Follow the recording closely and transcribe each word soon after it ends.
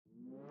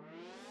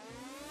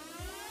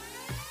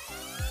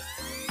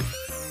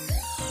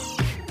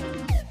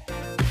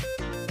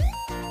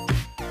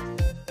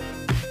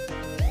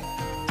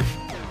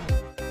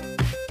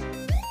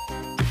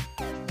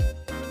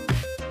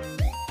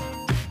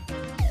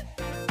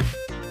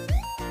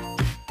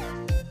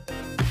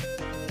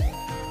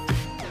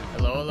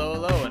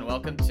Hello, and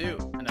welcome to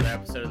another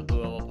episode of the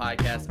Blue Oval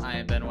Podcast. I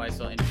am Ben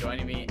Weissel, and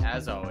joining me,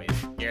 as always,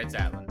 Garrett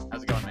Zatlin.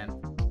 How's it going,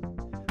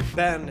 man?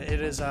 Ben,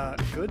 it is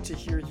good to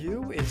hear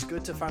you. It's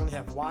good to finally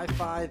have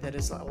Wi-Fi that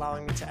is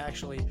allowing me to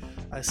actually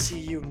see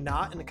you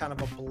not in a kind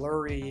of a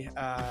blurry,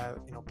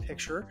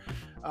 picture.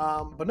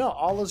 But no,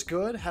 all is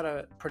good. Had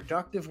a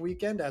productive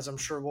weekend, as I'm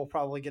sure we'll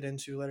probably get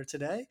into later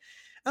today.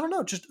 I don't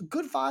know, just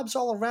good vibes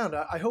all around.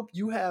 I hope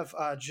you have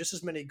just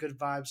as many good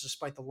vibes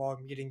despite the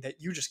long meeting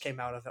that you just came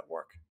out of at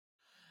work.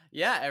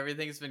 Yeah,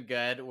 everything's been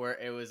good.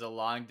 It was a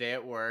long day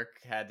at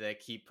work. Had to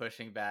keep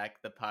pushing back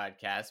the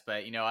podcast,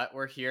 but you know what?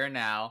 We're here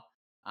now.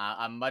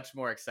 I'm much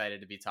more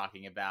excited to be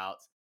talking about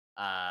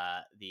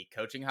the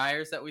coaching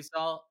hires that we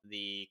saw,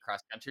 the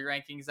cross-country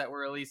rankings that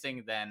we're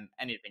releasing, than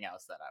anything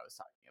else that I was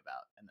talking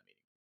about in the meeting.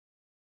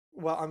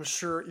 Well, I'm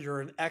sure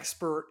you're an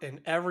expert in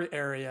every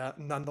area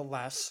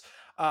nonetheless.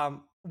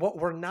 What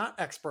we're not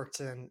experts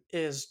in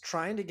is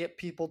trying to get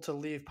people to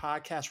leave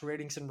podcast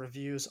ratings and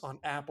reviews on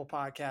Apple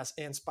Podcasts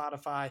and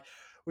Spotify.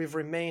 We've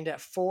remained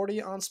at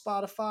 40 on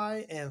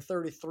Spotify and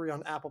 33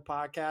 on Apple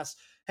Podcasts.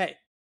 Hey,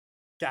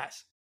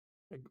 guys,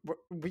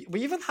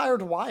 we even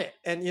hired Wyatt,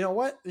 and you know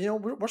what?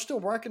 We're still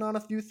working on a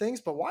few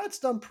things, but Wyatt's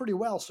done pretty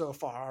well so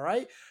far. All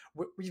right,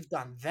 we've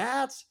done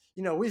that.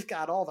 We've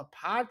got all the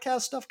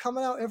podcast stuff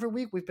coming out every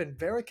week. We've been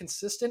very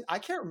consistent. I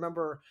can't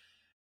remember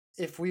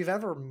if we've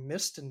ever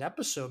missed an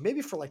episode,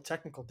 maybe for like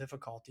technical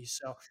difficulties.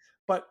 So,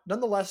 but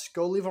nonetheless,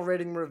 go leave a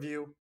rating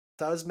review.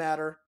 Does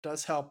matter,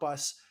 does help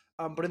us.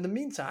 But in the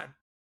meantime,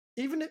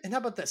 and how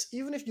about this?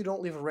 Even if you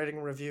don't leave a rating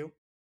review,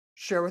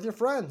 share with your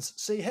friends.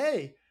 Say,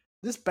 hey,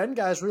 this Ben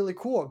guy is really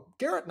cool.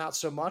 Garrett, not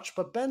so much,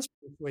 but Ben's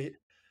pretty sweet.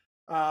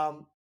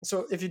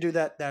 So if you do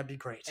that, that'd be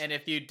great. And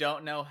if you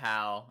don't know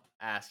how,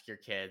 ask your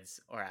kids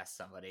or ask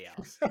somebody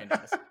else. Who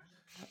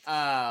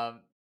knows?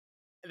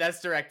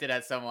 That's directed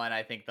at someone.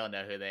 I think they'll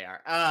know who they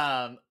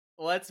are.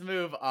 Let's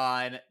move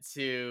on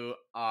to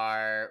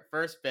our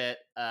first bit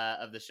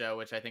of the show,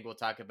 which I think we'll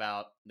talk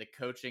about the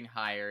coaching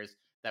hires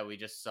that we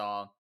just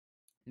saw.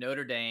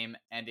 Notre Dame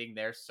ending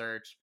their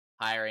search,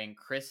 hiring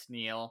Chris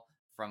Neal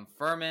from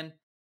Furman.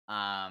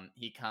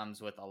 He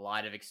comes with a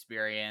lot of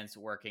experience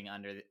working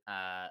under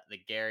the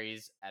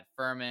Garys at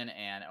Furman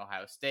and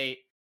Ohio State.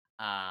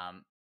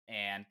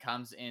 And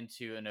comes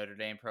into a Notre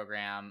Dame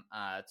program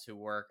to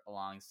work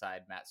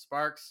alongside Matt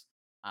Sparks.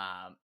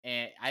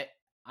 And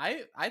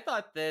I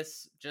thought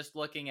this, just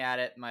looking at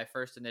it, my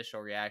first initial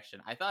reaction,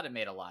 I thought it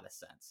made a lot of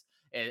sense.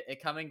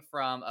 It coming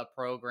from a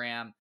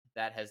program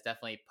that has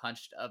definitely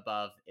punched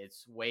above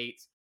its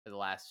weight for the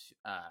last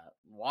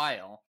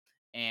while.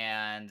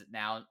 And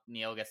now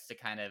Neal gets to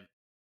kind of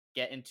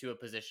get into a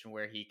position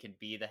where he can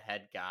be the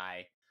head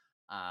guy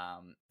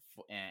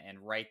and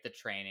write the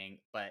training,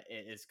 but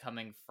it is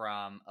coming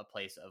from a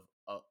place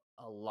of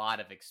a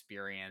lot of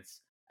experience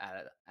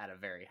at a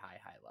very high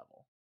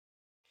level.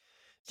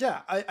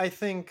 Yeah, I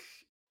think,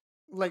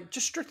 like,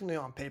 just strictly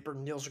on paper,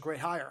 Neal's a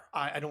great hire.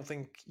 I don't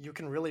think you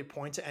can really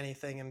point to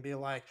anything and be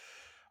like,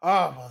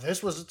 oh, well,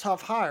 this was a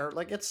tough hire.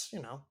 Like, it's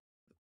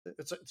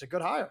a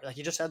good hire. Like,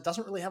 he just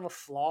doesn't really have a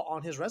flaw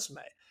on his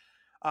resume.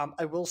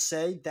 I will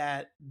say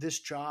that this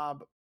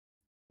job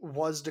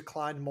was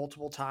declined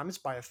multiple times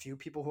by a few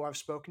people who I've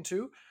spoken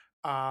to,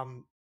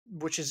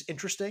 which is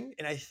interesting.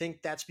 And I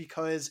think that's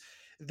because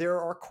there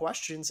are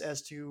questions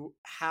as to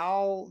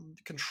how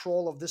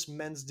control of this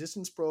men's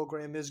distance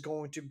program is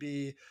going to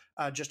be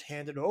just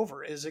handed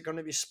over. Is it going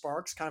to be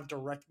Sparks kind of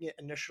directing it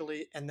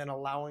initially and then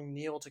allowing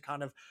Neal to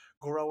kind of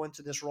grow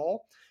into this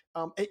role?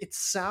 It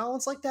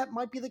sounds like that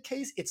might be the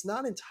case. It's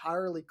not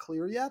entirely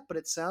clear yet, but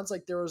it sounds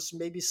like there was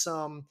maybe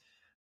some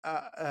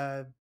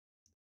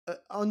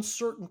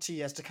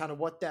uncertainty as to kind of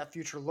what that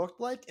future looked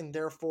like, and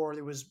therefore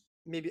it was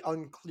maybe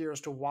unclear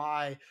as to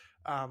why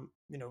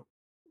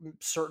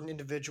certain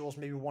individuals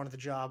maybe wanted the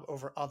job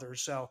over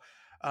others. So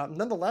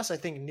nonetheless, I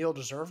think Neal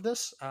deserved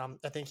this.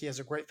 I think he has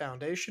a great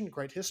foundation,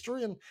 great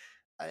history, and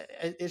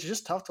it's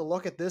just tough to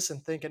look at this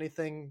and think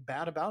anything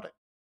bad about it.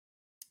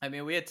 I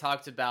mean, we had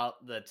talked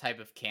about the type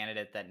of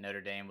candidate that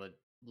Notre Dame would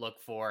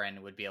look for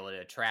and would be able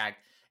to attract,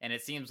 and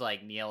it seems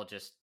like Neal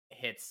just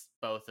hits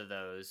both of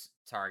those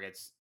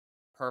targets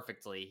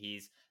perfectly.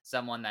 He's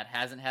someone that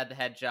hasn't had the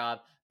head job,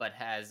 but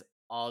has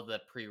all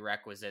the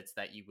prerequisites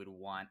that you would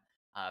want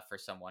for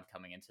someone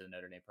coming into the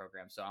Notre Dame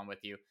program. So I'm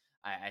with you.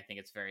 I think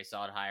it's a very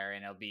solid hire,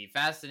 and it'll be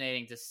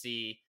fascinating to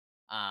see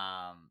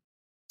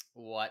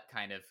what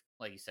kind of,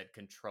 like you said,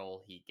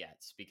 control he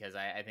gets, because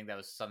I think that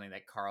was something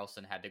that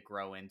Carlson had to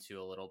grow into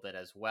a little bit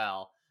as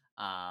well.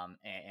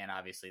 And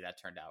obviously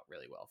that turned out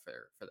really well for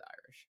the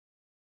Irish.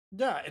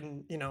 Yeah,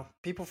 and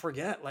people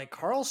forget, like,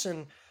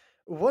 Carlson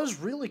was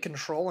really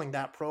controlling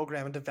that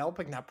program and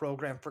developing that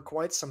program for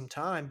quite some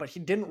time, but he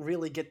didn't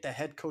really get the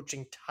head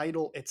coaching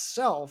title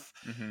itself,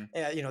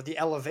 the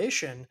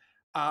elevation,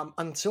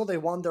 until they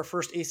won their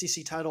first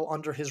ACC title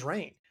under his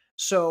reign.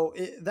 So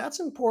that's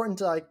important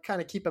to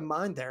kind of keep in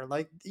mind there.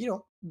 Like,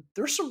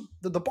 there's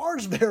the bar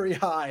is very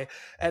high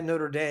at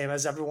Notre Dame,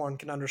 as everyone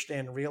can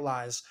understand and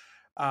realize.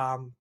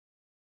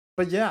 But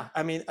But yeah,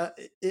 I mean,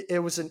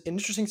 it was an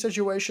interesting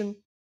situation.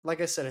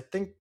 Like I said, I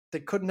think they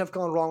couldn't have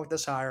gone wrong with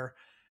this hire.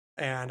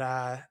 And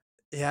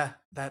yeah,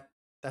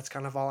 that's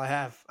kind of all I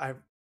have. I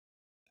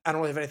don't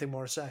really have anything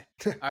more to say.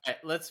 All right,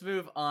 let's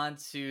move on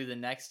to the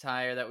next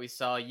hire that we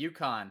saw.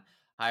 UConn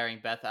hiring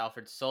Beth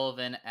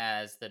Alford-Sullivan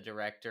as the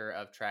director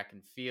of track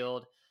and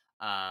field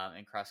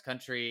and cross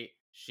country.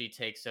 She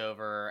takes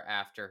over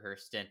after her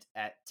stint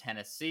at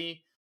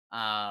Tennessee.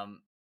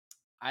 Um,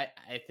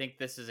 I think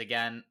this is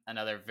again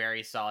another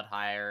very solid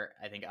hire.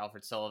 I think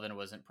Alfred Sullivan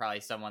wasn't probably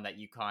someone that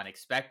UConn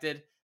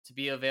expected to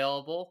be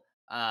available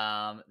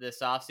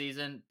this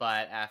offseason,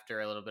 but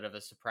after a little bit of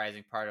a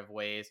surprising part of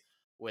ways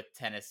with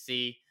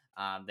Tennessee,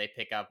 they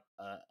pick up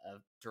a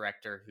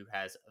director who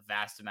has a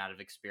vast amount of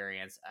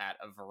experience at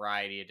a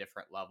variety of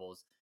different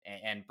levels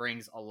and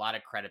brings a lot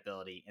of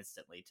credibility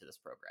instantly to this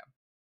program.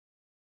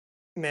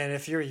 Man,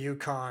 if you're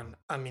UConn,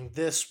 I mean,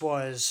 this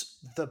was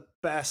the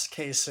best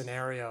case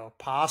scenario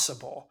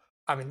possible.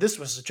 I mean, this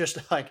was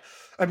just like,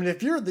 I mean,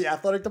 if you're the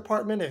athletic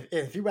department,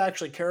 if you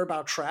actually care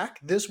about track,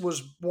 this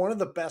was one of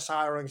the best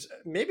hirings,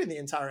 maybe in the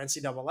entire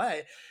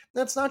NCAA.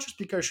 That's not just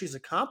because she's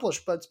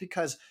accomplished, but it's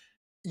because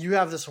you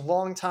have this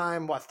long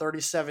time, what,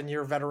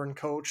 37-year veteran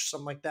coach,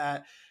 something like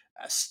that,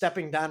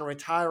 stepping down and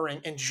retiring.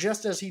 And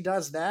just as he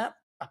does that,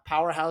 a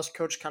powerhouse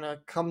coach kind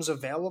of comes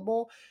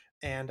available,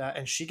 and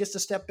she gets to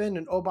step in.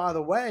 And oh, by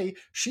the way,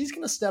 she's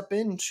going to step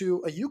into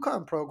a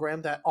UConn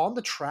program that on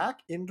the track,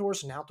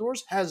 indoors and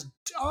outdoors, has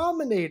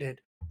dominated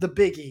the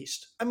Big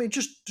East. I mean,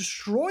 just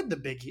destroyed the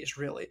Big East,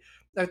 really.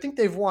 I think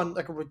they've won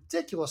like a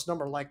ridiculous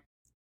number, like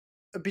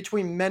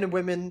between men and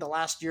women. The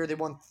last year they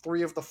won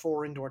 3 of the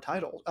 4 indoor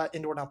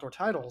and outdoor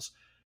titles.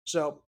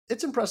 So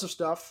it's impressive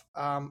stuff.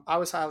 I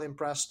was highly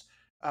impressed.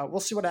 We'll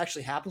see what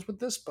actually happens with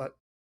this, but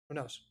who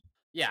knows?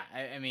 Yeah,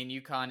 I mean,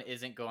 UConn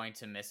isn't going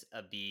to miss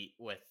a beat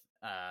with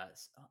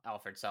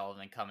Alfred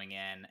Sullivan coming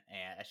in,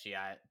 and she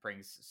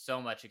brings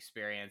so much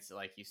experience,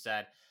 like you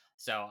said.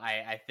 So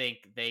I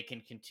think they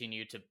can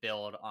continue to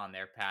build on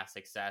their past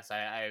success.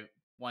 I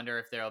wonder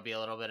if there will be a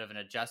little bit of an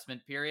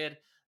adjustment period,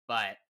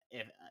 but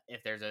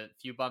if there's a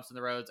few bumps in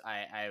the roads,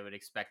 I would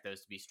expect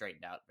those to be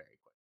straightened out very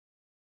quick.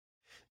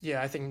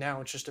 Yeah, I think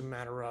now it's just a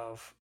matter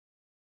of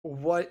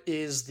what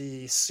is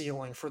the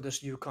ceiling for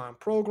this UConn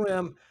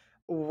program?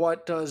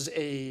 What does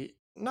a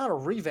not a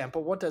revamp,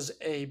 but what does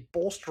a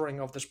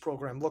bolstering of this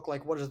program look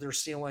like? What is their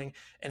ceiling,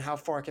 and how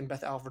far can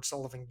Beth Alford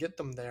Sullivan get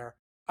them there?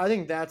 I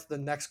think that's the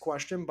next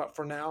question. But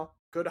for now,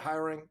 good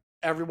hiring.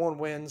 Everyone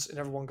wins and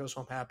everyone goes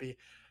home happy.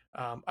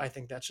 I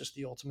think that's just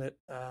the ultimate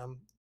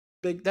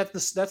big.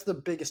 That's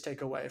the biggest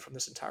takeaway from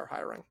this entire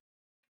hiring.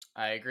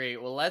 I agree.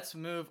 Well, let's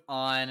move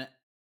on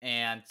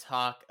and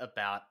talk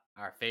about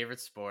our favorite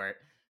sport,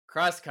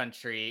 cross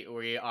country.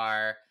 We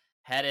are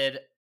headed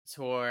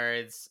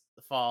towards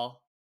the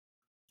fall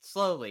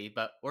slowly,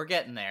 but we're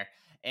getting there.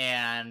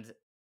 And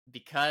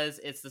because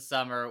it's the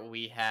summer,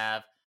 we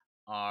have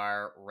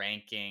our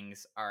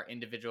rankings. Our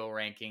individual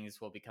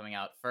rankings will be coming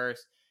out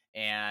first.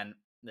 And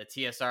the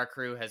TSR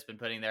crew has been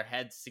putting their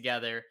heads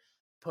together,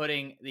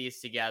 putting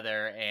these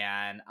together.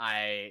 And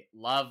I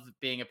love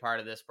being a part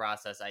of this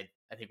process. I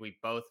think we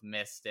both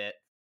missed it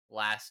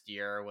last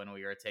year when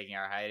we were taking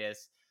our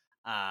hiatus.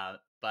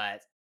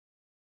 But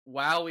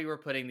while we were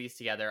putting these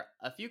together,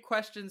 a few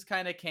questions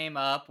kind of came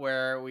up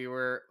where we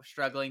were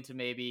struggling to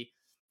maybe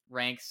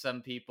rank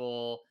some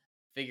people,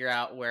 figure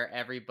out where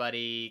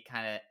everybody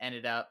kind of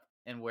ended up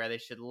and where they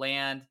should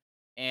land.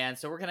 And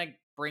so we're going to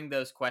bring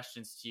those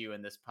questions to you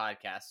in this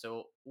podcast.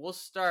 So we'll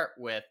start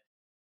with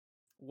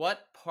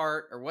what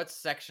part or what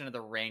section of the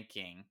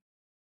ranking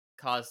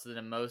caused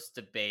the most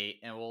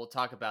debate. And we'll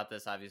talk about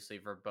this obviously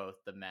for both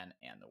the men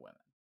and the women.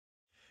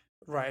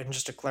 Right, and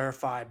just to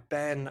clarify,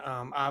 Ben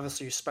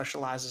obviously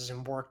specializes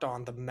and worked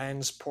on the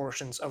men's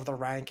portions of the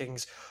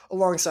rankings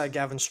alongside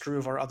Gavin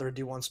Struve, our other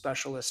D1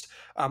 specialist.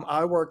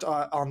 I worked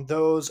on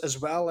those as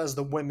well as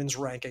the women's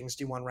rankings,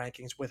 D1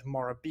 rankings with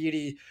Mara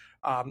Beatty.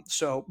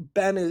 So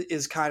Ben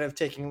is kind of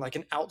taking like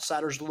an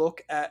outsider's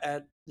look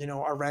at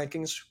our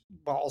rankings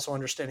while also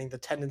understanding the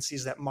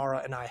tendencies that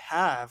Mara and I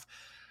have.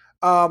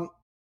 Um,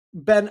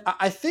 Ben,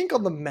 I think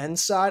on the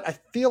men's side, I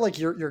feel like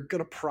you're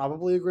gonna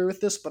probably agree with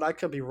this, but I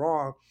could be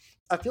wrong.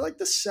 I feel like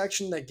the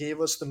section that gave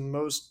us the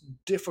most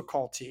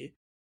difficulty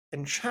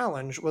and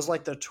challenge was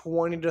like the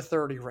 20 to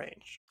 30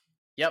 range.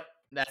 Yep,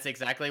 that's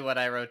exactly what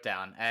I wrote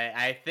down.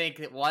 I think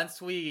that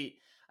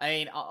I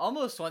mean,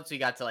 almost once we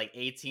got to like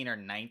 18 or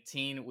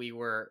 19, we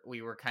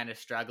were kind of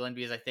struggling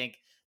because I think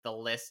the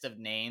list of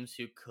names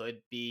who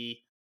could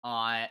be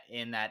on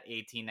in that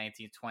 18,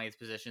 19, 20th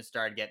position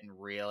started getting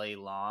really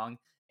long,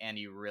 and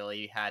you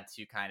really had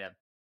to kind of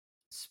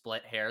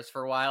split hairs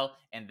for a while,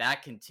 and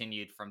that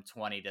continued from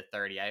 20 to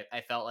 30.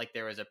 I felt like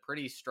there was a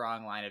pretty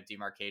strong line of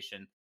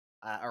demarcation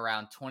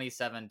around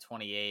 27,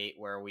 28,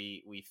 where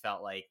we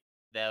felt like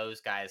those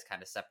guys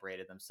kind of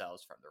separated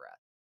themselves from the rest.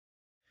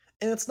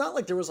 And it's not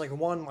like there was like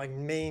one like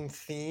main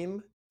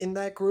theme in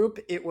that group.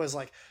 It was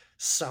like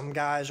Some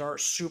guys are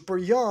super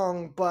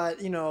young, but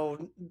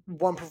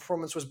one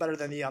performance was better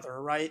than the other,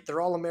 right?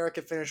 Their All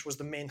American finish was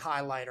the main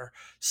highlighter.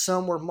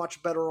 Some were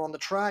much better on the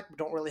track, but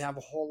don't really have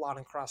a whole lot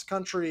in cross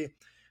country.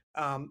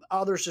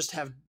 Others just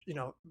have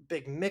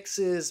big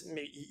mixes,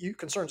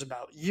 concerns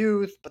about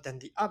youth, but then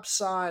the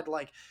upside,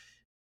 like,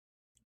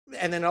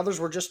 and then others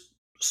were just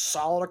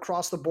solid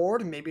across the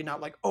board, and maybe not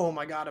like, oh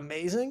my god,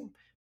 amazing,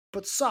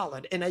 but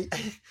solid. And I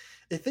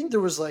think there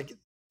was like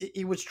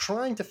he was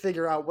trying to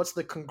figure out what's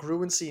the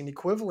congruency and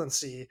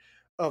equivalency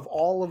of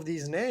all of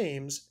these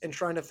names and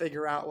trying to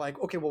figure out like,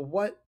 okay, well,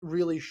 what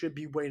really should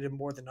be weighted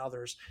more than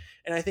others.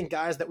 And I think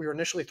guys that we were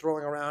initially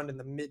throwing around in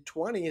the mid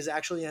 20s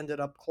actually ended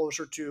up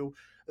closer to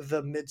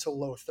the mid to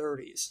low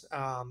 30s.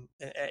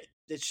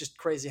 It's just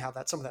crazy how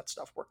that some of that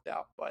stuff worked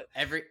out. But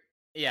Every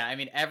Yeah, I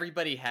mean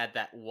everybody had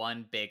that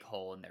one big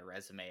hole in their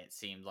resume, it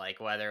seemed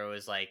like, whether it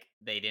was like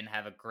they didn't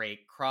have a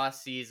great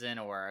cross season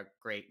or a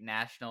great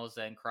nationals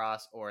in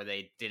cross, or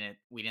we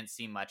didn't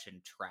see much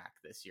in track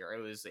this year.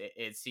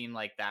 It seemed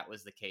like that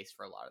was the case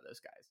for a lot of those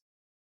guys.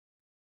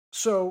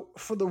 so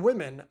for the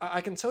women,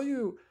 I can tell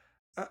you,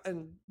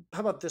 and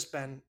how about this,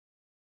 Ben?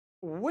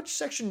 Which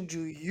section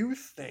do you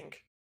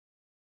think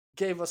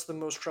gave us the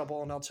most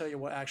trouble? And I'll tell you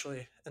what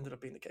actually ended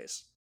up being the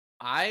case.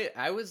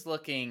 I was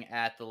looking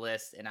at the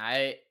list and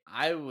I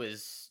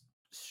was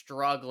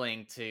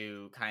struggling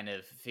to kind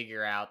of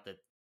figure out the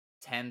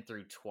 10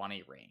 through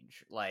 20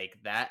 range. Like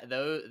that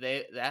though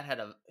they that had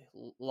a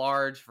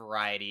large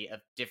variety of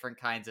different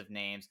kinds of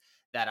names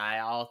that I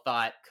all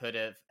thought could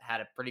have had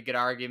a pretty good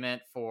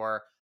argument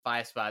for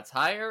 5 spots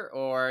higher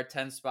or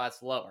 10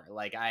 spots lower.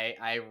 Like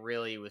I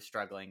really was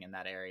struggling in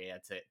that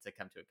area to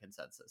come to a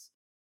consensus.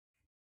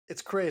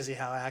 It's crazy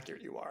how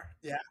accurate you are.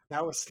 Yeah,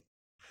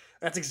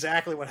 that's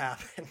exactly what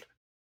happened.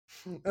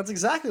 That's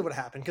exactly what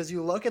happened because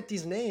you look at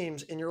these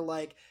names and you're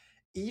like,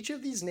 each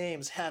of these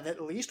names have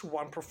at least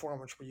one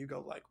performance where you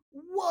go like,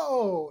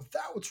 "Whoa,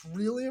 that was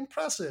really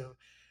impressive."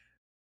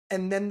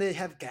 And then they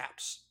have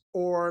gaps,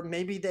 or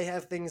maybe they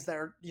have things that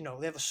are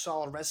they have a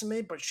solid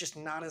resume but it's just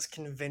not as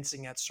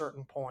convincing at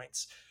certain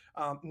points.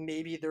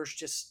 Maybe there's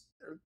just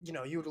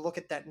you would look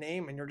at that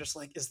name and you're just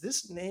like, is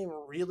this name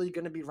really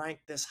going to be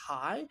ranked this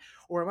high,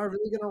 or am I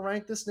really going to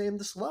rank this name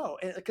this low?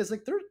 Because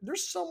like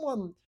there's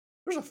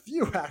a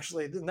few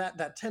actually in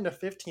that 10 to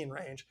 15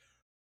 range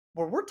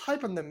where we're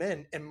typing them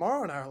in and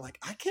Mara and I are like,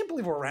 I can't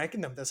believe we're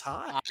ranking them this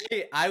high.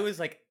 I was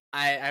like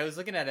I was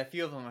looking at a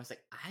few of them. I was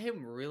like, I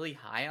am really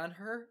high on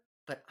her,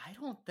 but I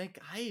don't think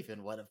I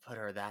even would have put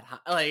her that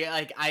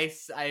high.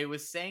 I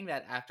was saying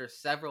that after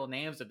several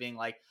names of being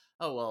like,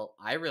 oh well,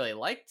 I really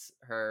liked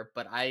her,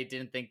 but I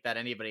didn't think that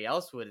anybody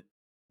else would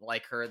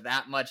like her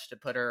that much to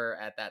put her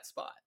at that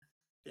spot.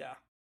 Yeah.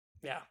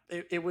 Yeah.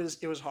 It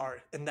was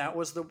hard. And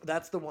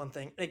that's the one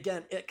thing.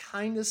 Again, it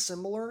kind of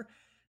similar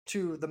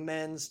to the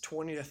men's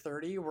 20 to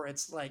 30, where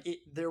it's like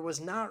there was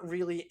not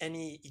really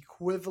any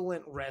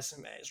equivalent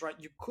resumes, right?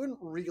 You couldn't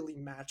really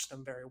match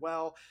them very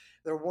well.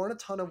 There weren't a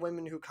ton of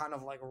women who kind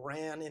of like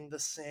ran in the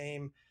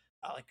same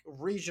like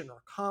region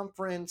or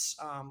conference,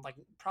 like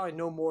probably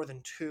no more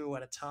than two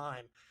at a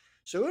time.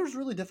 So it was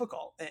really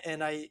difficult.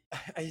 And I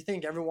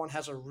think everyone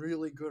has a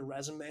really good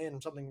resume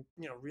and something,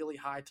 really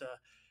high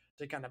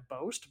to kind of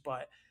boast.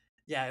 But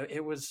yeah,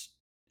 it was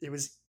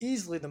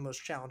easily the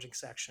most challenging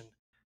section.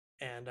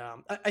 And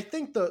I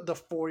think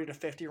the 40 to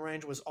 50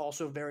 range was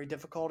also very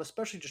difficult,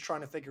 especially just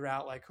trying to figure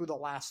out like who the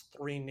last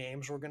three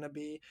names were going to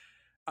be.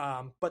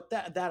 But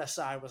that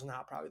aside was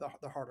not probably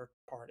the harder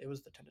part. It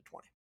was the 10 to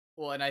 20.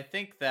 Well, and I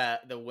think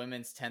that the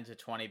women's 10 to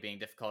 20 being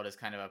difficult is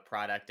kind of a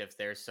product if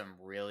there's some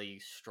really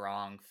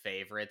strong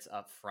favorites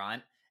up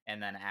front.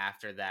 And then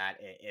after that,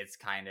 it's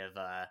kind of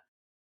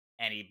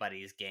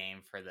anybody's game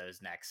for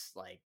those next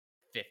like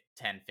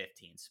 10,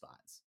 15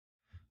 spots.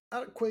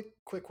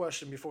 Quick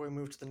question before we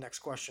move to the next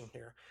question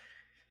here.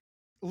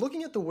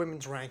 Looking at the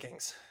women's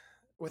rankings,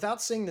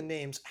 without seeing the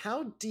names,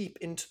 how deep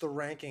into the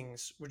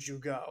rankings would you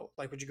go?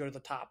 Like, would you go to the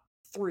top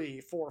three,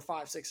 four,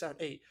 five, six, seven,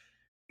 eight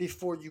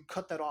before you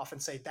cut that off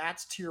and say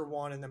that's tier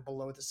one, and then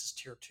below this is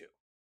tier two?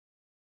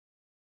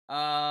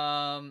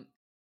 Um,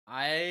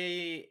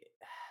 I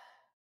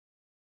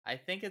I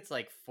think it's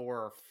like 4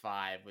 or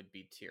 5 would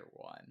be tier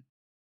one.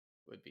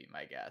 Would be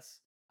my guess.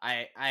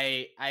 I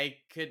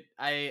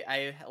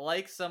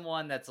like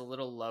someone that's a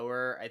little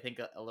lower. I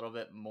think a little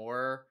bit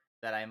more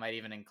that I might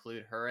even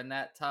include her in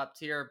that top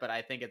tier, but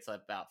I think it's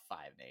about 5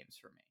 names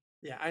for me.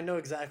 Yeah, I know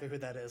exactly who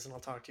that is, and I'll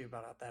talk to you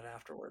about that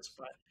afterwards.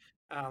 But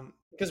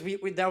because we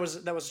that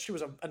was she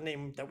was a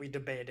name that we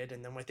debated,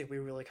 and then I think we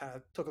really kind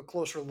of took a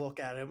closer look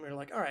at it, and we were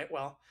like, all right,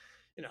 well,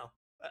 you know,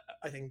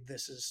 I think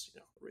this is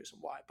the reason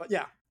why. But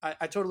yeah,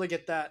 I totally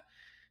get that.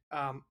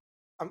 Um,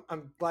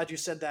 I'm glad you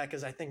said that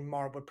because I think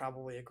Marv would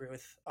probably agree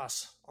with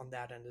us on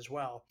that end as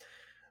well.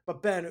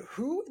 But Ben,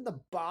 who in the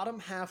bottom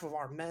half of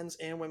our men's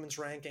and women's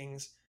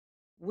rankings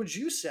would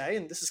you say,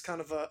 and this is kind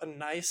of a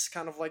nice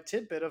kind of like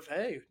tidbit of,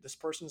 hey, this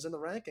person's in the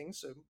rankings,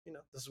 so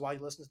this is why you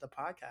listen to the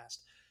podcast.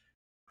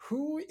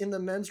 Who in the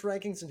men's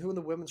rankings and who in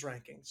the women's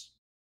rankings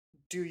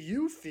do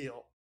you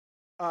feel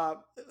Uh,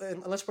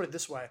 and let's put it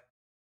this way: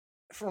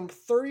 from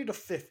 30 to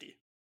 50,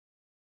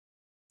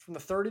 from the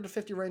 30 to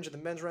 50 range of the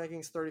men's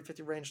rankings, 30 to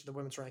 50 range of the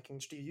women's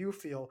rankings, do you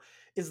feel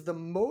is the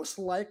most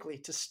likely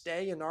to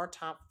stay in our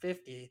top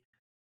 50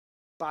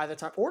 by the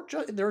time, or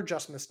they're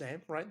just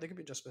misnamed, right? They could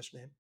be just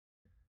misnamed.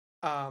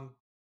 Um,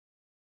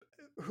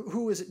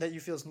 who is it that you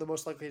feel is the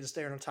most likely to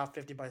stay in our top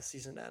 50 by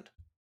season end?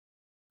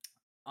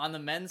 On the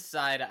men's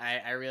side,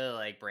 I really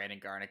like Brandon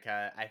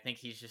Garnica. I think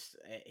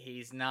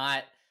he's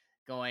not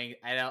going.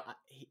 I don't.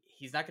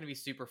 He's not going to be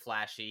super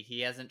flashy.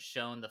 He hasn't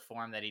shown the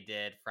form that he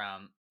did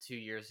from 2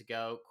 years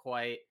ago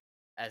quite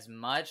as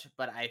much,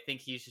 but I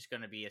think he's just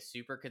going to be a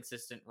super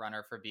consistent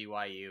runner for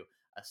BYU,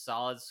 a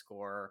solid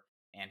scorer,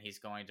 and he's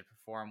going to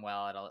perform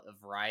well at a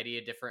variety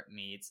of different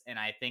meets. And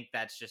I think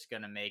that's just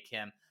going to make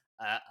him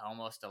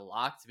almost a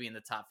lock to be in the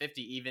top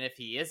 50, even if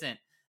he isn't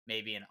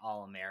maybe an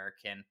All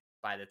American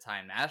by the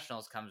time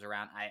nationals comes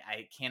around.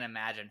 I can't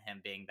imagine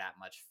him being that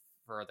much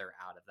further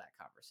out of that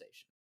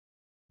conversation.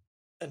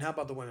 And how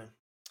about the women?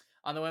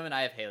 On the women,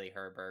 I have Haley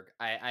Herberg.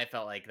 I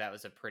felt like that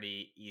was a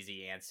pretty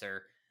easy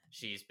answer.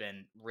 She's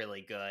been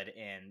really good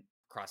in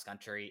cross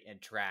country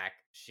and track.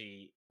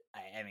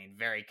 I mean,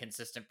 very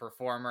consistent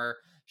performer.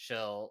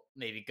 She'll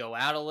maybe go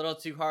out a little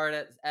too hard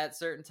at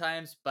certain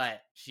times,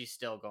 but she's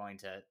still going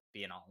to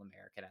be an All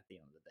American at the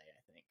end of the day,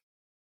 I think.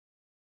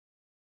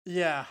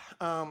 Yeah,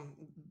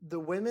 the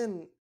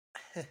women.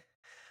 I'm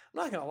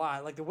not gonna lie,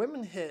 like the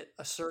women hit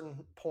a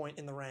certain point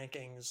in the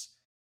rankings,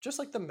 just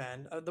like the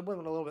men. The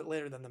women a little bit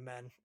later than the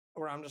men,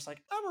 where I'm just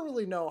like, I don't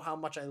really know how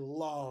much I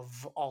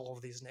love all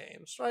of these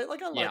names, right?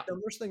 Like I Yeah. like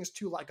them. There's things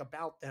to like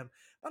about them.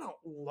 I don't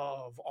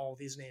love all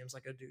these names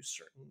like I do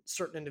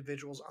certain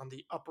individuals on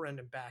the upper end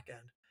and back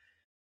end.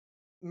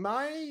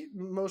 My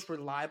most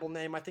reliable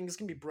name, I think, is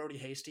gonna be Brody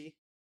Hasty.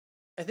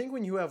 I think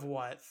when you have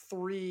what,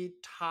 three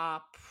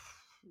top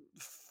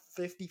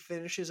 50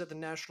 finishes at the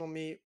national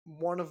meet,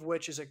 one of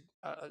which is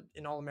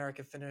an All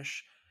American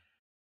finish,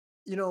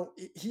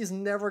 he's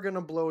never going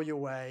to blow you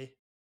away.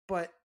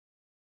 But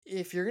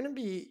if you're going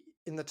to be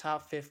in the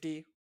top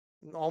 50,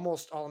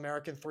 almost All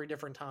American three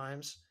different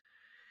times,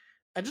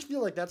 I just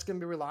feel like that's going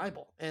to be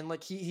reliable. And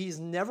like he's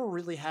never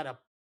really had a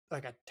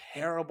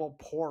terrible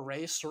poor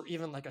race or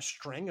even like a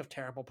string of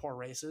terrible poor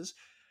races.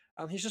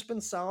 He's just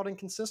been solid and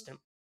consistent.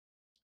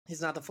 He's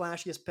not the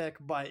flashiest pick,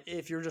 but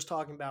if you're just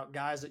talking about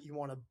guys that you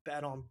want to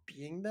bet on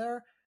being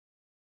there,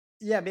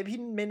 yeah, maybe he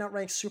may not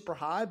rank super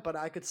high, but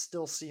I could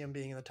still see him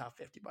being in the top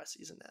 50 by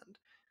season end.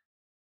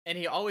 And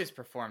he always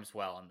performs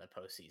well in the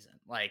postseason.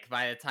 Like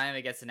by the time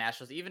it gets to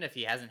nationals, even if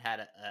he hasn't had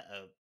a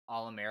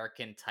All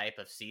American type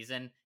of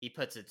season, he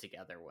puts it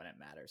together when it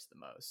matters the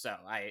most. So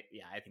I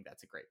think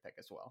that's a great pick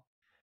as well.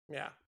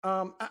 Yeah.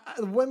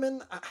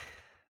 Women,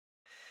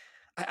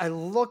 I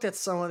looked at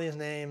some of these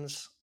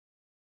names.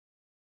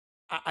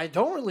 I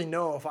don't really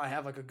know if I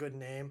have like a good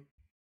name.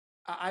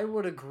 I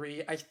would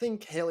agree. I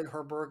think Haley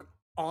Herberg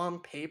on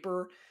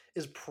paper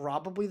is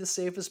probably the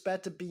safest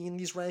bet to be in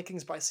these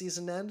rankings by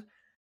season end.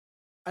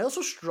 I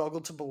also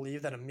struggle to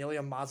believe that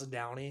Amelia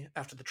Mazzadowney,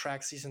 after the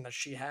track season that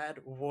she had,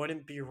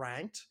 wouldn't be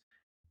ranked.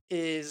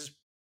 Is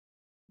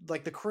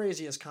like the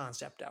craziest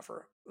concept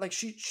ever. Like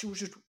she was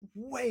just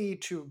way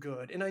too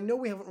good. And I know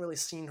we haven't really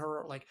seen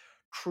her like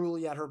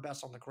truly at her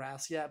best on the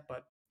grass yet,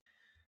 but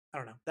I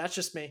don't know. That's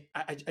just me.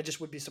 I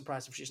just would be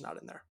surprised if she's not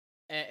in there.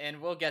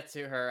 And we'll get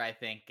to her, I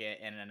think,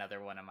 in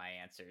another one of my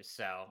answers.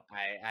 So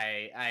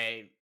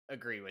I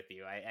agree with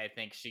you. I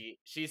think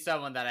she's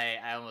someone that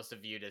I almost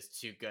have viewed as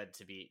too good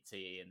to be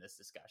in this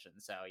discussion.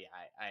 So yeah,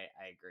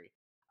 I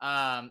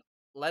agree.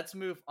 Let's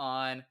move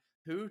on.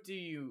 Who do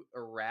you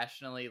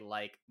irrationally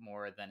like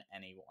more than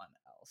anyone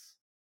else?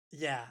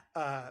 Yeah,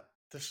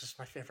 this is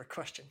my favorite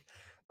question.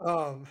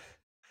 Um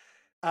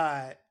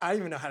I don't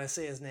even know how to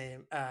say his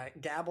name.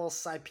 Gabel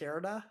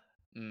Sipierda.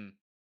 Mm,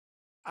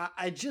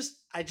 I just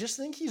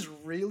think he's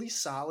really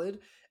solid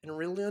and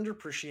really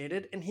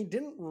underappreciated, and he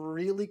didn't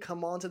really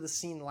come onto the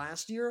scene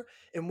last year.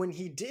 And when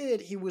he did,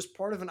 he was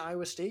part of an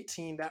Iowa State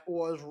team that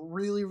was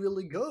really,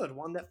 really good,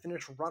 one that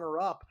finished runner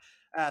up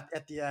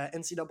at the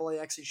NCAA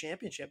XC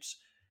Championships.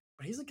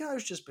 But he's a guy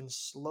who's just been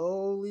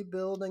slowly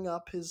building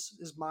up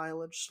his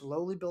mileage,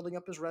 slowly building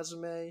up his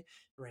resume.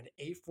 He ran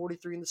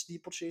 8:43 in the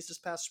steeplechase this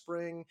past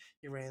spring.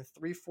 He ran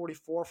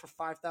 3:44 for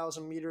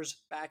 5,000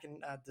 meters back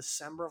in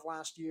December of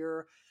last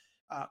year.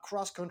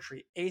 Cross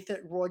country, eighth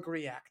at Roy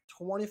Griak,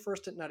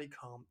 21st at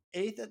Nuttycombe,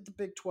 eighth at the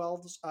Big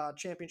 12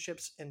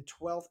 championships, and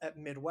 12th at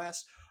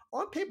Midwest.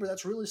 On paper,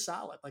 that's really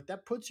solid. Like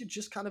that puts you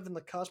just kind of in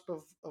the cusp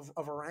of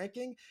a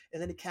ranking,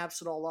 and then he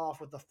caps it all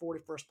off with the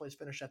 41st place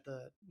finish at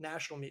the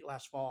national meet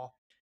last fall.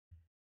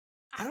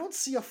 I don't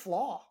see a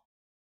flaw,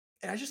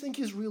 and I just think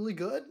he's really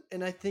good,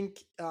 and I think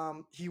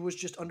he was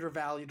just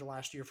undervalued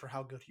last year for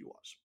how good he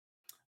was.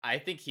 I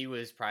think he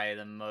was probably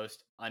the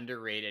most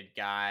underrated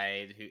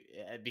guy who,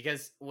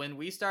 because when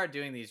we started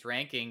doing these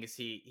rankings,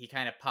 he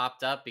kind of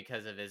popped up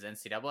because of his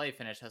NCAA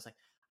finish. I was like,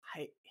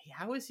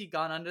 how has he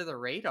gone under the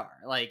radar?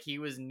 Like he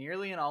was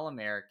nearly an All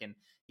American.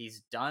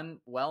 He's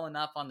done well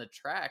enough on the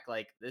track.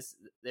 Like this,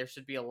 there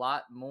should be a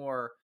lot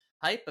more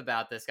hype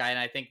about this guy, and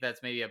I think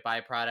that's maybe a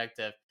byproduct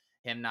of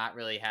him not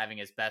really having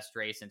his best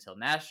race until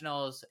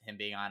nationals, him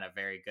being on a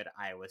very good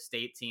Iowa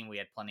State team. We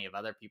had plenty of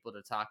other people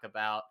to talk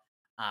about.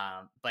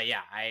 But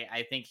yeah,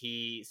 I think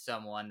he's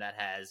someone that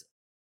has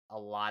a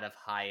lot of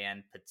high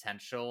end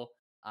potential,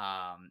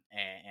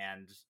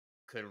 and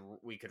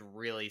we could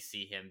really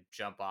see him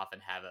jump off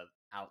and have an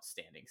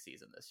outstanding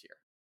season this year.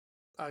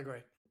 I agree.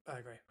 I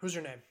agree. Who's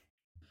your name?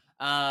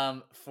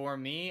 For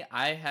me,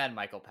 I had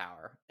Michael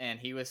Power, and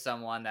he was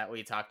someone that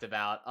we talked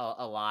about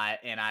a lot,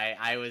 and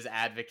I was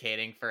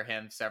advocating for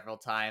him several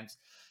times.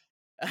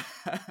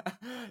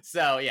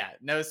 So yeah,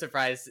 no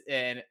surprise.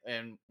 And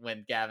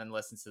when Gavin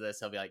listens to this,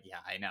 he'll be like, "Yeah,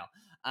 I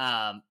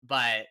know."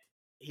 But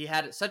he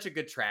had such a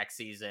good track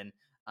season.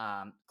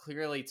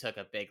 Clearly took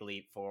a big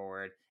leap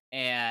forward,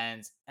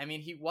 and I mean,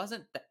 he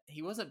wasn't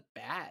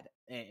bad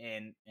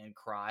in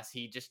cross.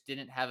 He just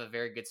didn't have a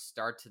very good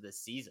start to the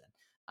season.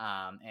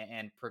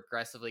 And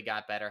progressively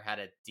got better, had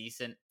a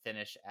decent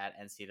finish at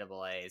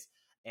NCAA's.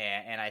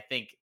 And I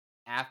think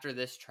after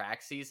this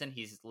track season,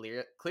 he's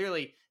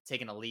clearly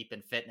taken a leap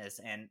in fitness.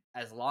 And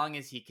as long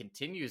as he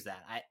continues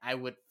that, I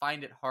would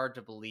find it hard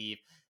to believe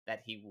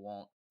that he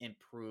won't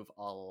improve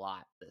a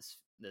lot this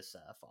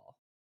fall.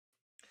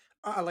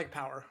 I like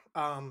Power.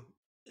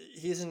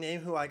 He's a name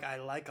who I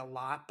like a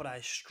lot, but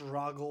I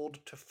struggled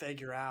to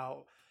figure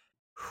out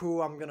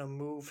who I'm gonna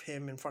move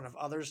him in front of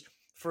others.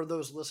 For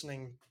those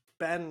listening,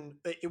 Ben,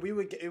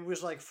 it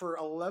was like for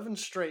 11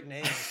 straight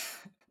names.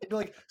 He'd be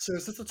like, "So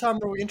is this the time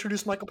where we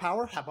introduce Michael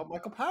Power? How about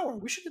Michael Power?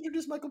 We should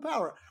introduce Michael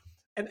Power."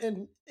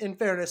 And in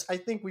fairness, I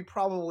think we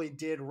probably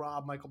did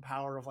rob Michael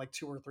Power of like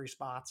two or three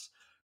spots.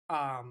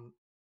 Um,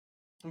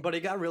 but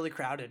it got really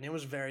crowded and it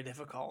was very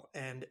difficult.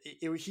 And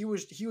he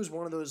was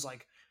one of those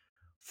like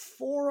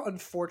four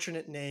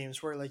unfortunate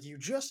names where like you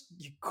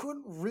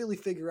couldn't really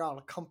figure out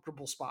a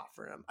comfortable spot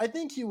for him. I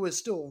think he was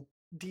still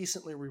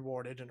decently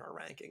rewarded in our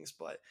rankings,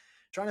 but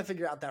trying to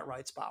figure out that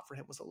right spot for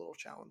him was a little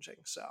challenging.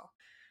 So,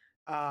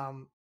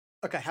 um,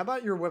 okay, how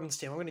about your women's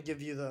team? I'm going to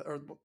give you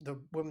the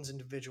women's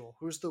individual.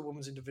 Who's the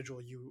women's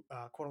individual you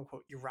quote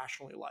unquote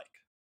irrationally like?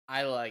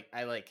 I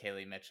like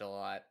Kaylee Mitchell a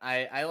lot.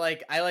 I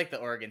like the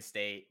Oregon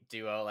State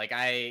duo. Like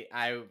I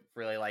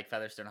really like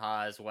Featherstone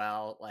Ha as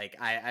well. Like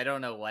I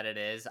don't know what it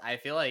is. I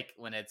feel like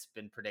when it's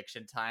been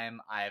prediction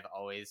time, I've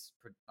always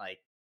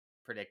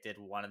predicted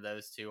one of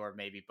those two or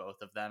maybe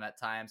both of them at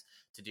times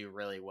to do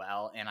really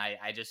well, and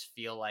I just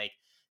feel like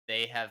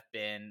they have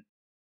been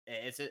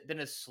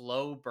been a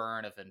slow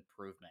burn of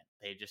improvement.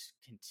 They just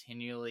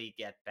continually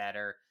get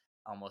better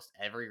almost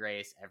every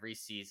race, every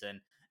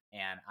season,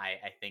 and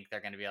I think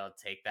they're going to be able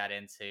to take that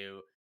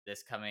into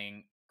this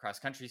coming cross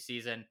country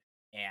season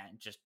and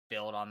just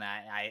build on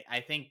that.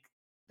 I think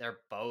they're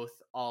both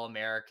all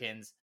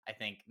Americans. I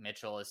think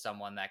Mitchell is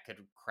someone that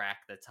could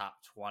crack the top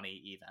 20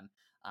 even.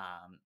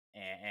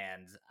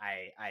 And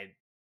I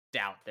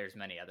doubt there's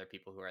many other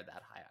people who are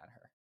that high on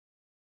her.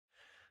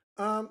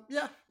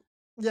 Yeah,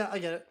 yeah, I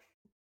get it.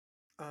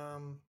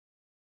 Um,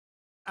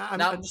 I'm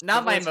Not just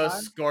not my as high.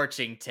 most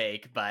scorching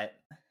take, but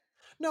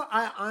No,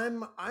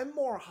 I'm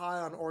more high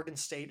on Oregon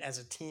State as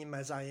a team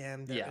as I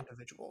am their yeah.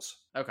 individuals.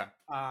 Okay.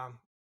 Um,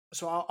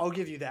 so I'll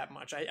give you that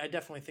much. I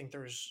definitely think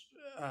there's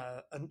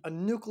a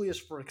nucleus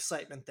for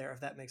excitement there,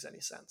 if that makes any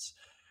sense.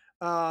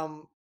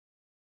 Um,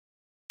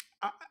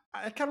 I,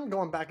 I kind of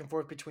going back and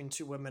forth between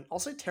two women. I'll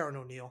say Taryn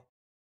O'Neill.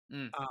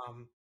 Mm.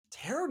 Um,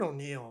 Taryn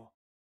O'Neill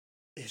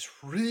is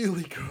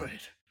really good.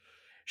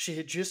 She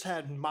had just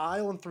had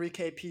mile and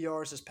 3K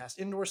PRs this past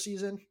indoor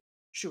season.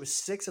 She was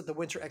sixth at the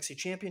Winter XC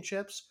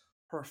Championships.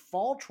 Her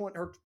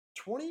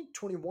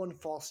 2021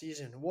 fall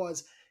season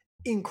was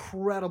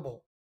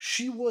incredible.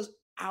 She was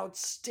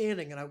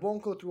outstanding, and I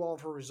won't go through all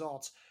of her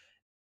results.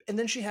 And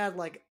then she had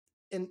like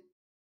a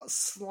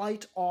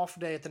slight off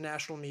day at the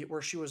national meet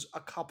where she was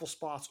a couple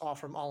spots off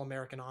from All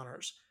American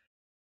honors.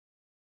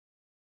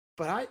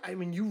 But I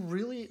mean, you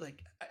really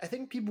like. I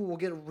think people will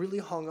get really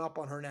hung up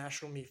on her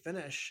national meet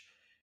finish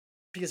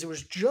because it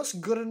was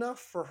just good enough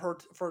for her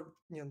for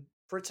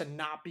it to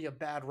not be a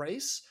bad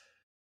race,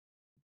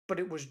 but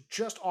it was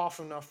just off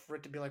enough for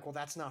it to be like, well,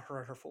 that's not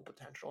her at her full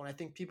potential. And I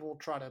think people will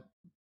try to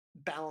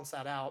balance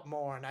that out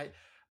more. And I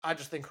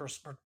just think her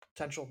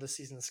potential this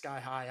season is sky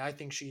high. I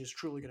think she is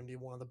truly going to be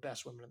one of the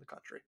best women in the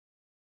country.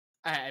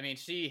 I mean,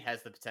 she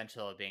has the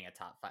potential of being a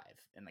top 5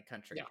 in the Yeah,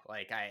 country.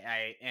 Like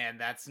and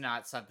that's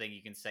not something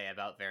you can say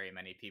about very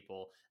many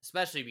people,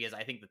 especially because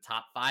I think the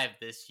top 5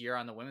 this year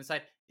on the women's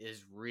side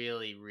is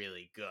really,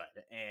 really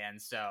good.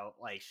 And so,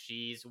 like,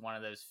 she's one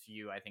of those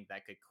few I think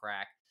that could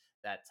crack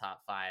that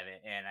top 5.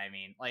 And I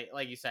mean,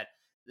 like you said,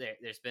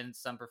 there's been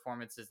some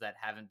performances that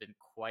haven't been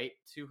quite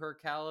to her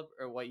caliber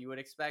or what you would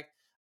expect,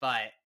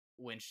 but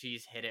when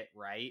she's hit it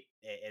right,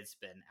 it's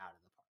been out of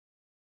the park.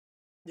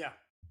 yeah,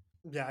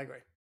 yeah. I agree.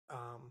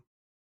 All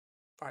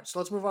right, so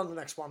let's move on to the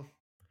next one.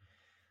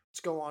 Let's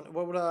go on.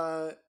 What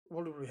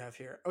do we have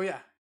here? Oh yeah,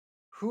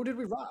 who did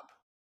we rob?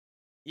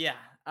 Yeah.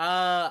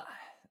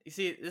 You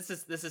see, this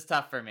is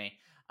tough for me.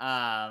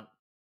 I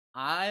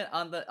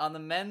on the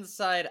men's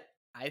side,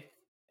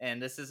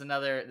 and this isn't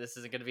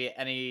going to be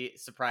any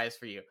surprise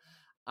for you.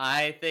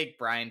 I think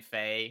Brian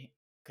Fay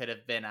could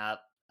have been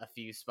up a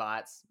few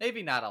spots,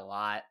 maybe not a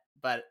lot,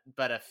 but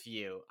a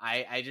few.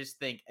 I just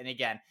think, and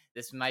again,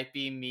 this might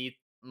be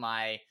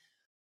my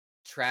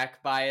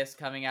track bias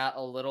coming out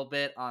a little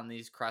bit on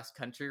these cross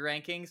country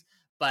rankings,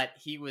 but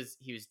he was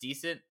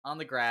decent on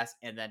the grass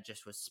and then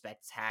just was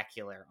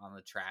spectacular on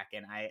the track,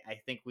 and I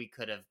think we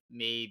could have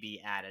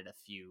maybe added a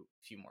few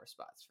more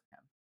spots for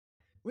him.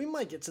 We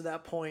might get to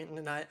that point,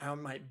 and I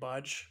might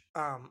budge.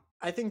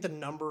 I think the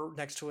number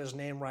next to his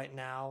name right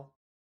now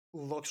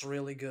looks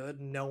really good,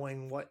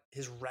 knowing what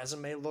his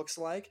resume looks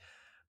like,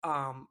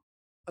 um,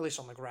 at least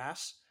on the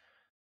grass.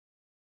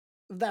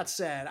 That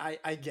said,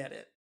 I get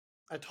it.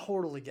 I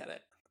totally get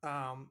it.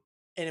 And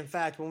in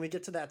fact, when we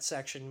get to that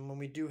section, when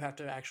we do have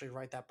to actually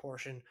write that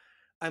portion,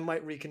 I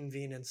might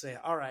reconvene and say,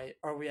 all right,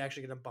 are we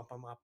actually going to bump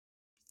him up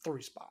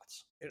 3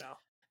 spots? You know?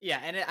 Yeah,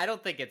 and I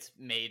don't think it's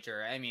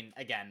major. I mean,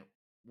 again,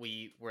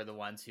 we were the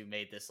ones who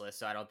made this list,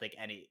 so I don't think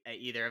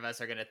either of us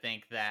are going to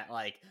think that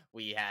like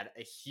we had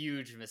a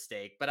huge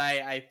mistake. But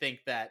I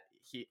think that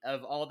he,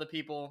 of all the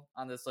people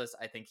on this list,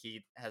 I think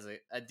he has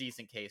a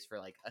decent case for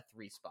like a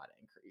 3 spot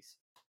increase.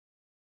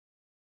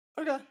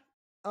 Okay.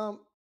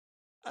 Um,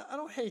 I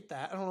don't hate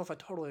that. I don't know if I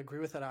totally agree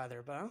with it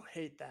either, but I don't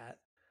hate that.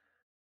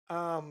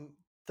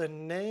 The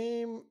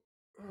name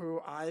who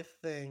I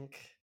think,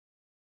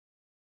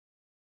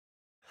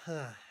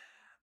 huh.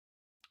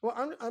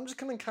 Well, I'm just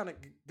gonna kind of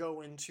go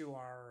into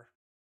our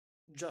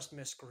just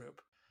miss group.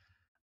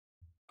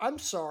 I'm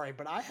sorry,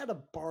 but I had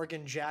a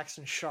bargain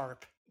Jackson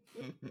Sharp.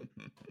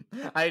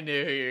 I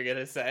knew who you were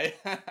gonna say.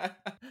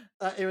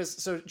 It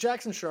was so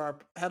Jackson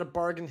Sharp had to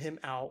bargain him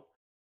out.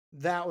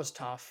 That was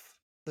tough.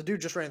 The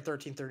dude just ran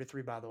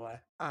 13:33, by the way.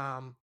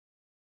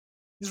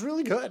 He's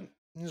really good.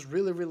 He's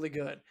really, really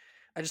good.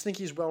 I just think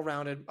he's well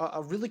rounded,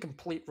 a really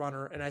complete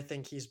runner, and I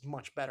think he's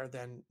much better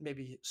than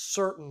maybe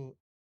certain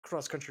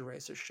cross country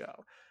races show.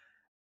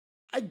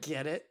 I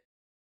get it,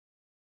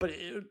 but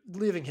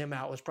leaving him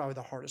out was probably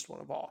the hardest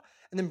one of all.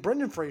 And then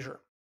Brendan Fraser.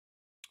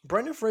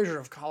 Brendan Fraser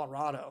of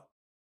Colorado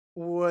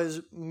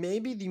was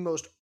maybe the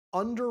most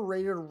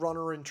underrated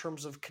runner in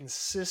terms of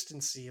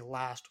consistency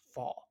last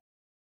fall.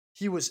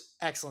 He was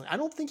excellent. I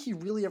don't think he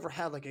really ever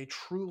had like a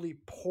truly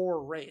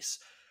poor race.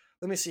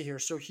 Let me see here.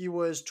 So he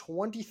was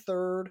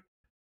 23rd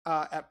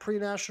at pre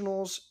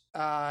nationals.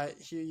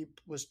 He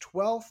was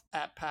 12th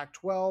at Pac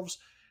 12s.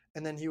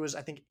 And then he was,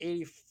 I think,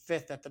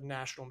 85th at the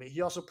national meet.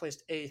 He also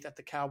placed 8th at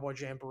the Cowboy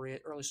Jamboree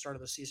at early start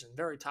of the season.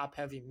 Very top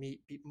heavy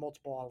meet, beat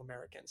multiple All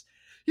Americans.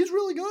 He's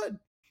really good.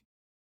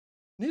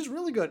 He's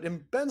really good.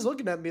 And Ben's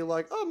looking at me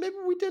like, oh, maybe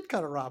we did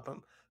kind of rob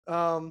him.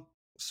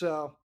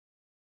 So,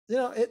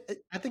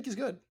 I think he's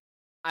good.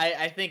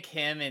 I think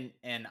him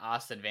and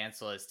Austin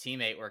Vansel, his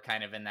teammate, were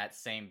kind of in that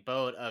same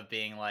boat of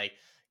being like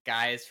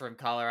guys from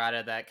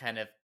Colorado that kind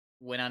of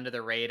went under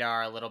the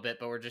radar a little bit,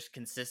 but were just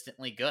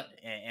consistently good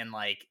and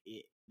like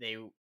they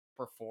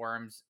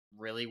performed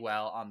really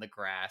well on the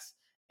grass,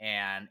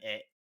 and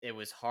it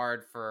was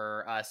hard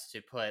for us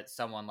to put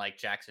someone like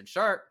Jackson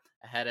Sharp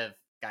ahead of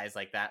guys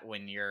like that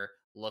when you're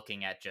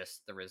looking at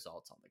just the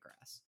results on the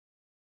grass.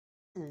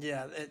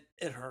 Yeah,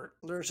 it hurt.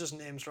 There's just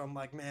names where I'm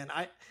like, man,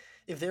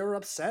 if they were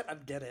upset,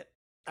 I'd get it.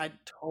 I'd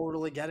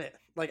totally get it.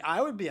 Like I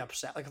would be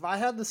upset. Like if I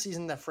had the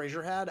season that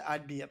Frazier had,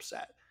 I'd be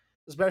upset,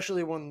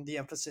 especially when the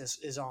emphasis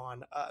is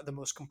on the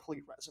most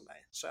complete resume.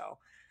 So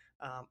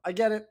I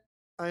get it.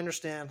 I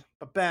understand.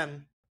 But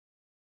Ben,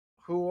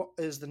 who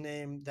is the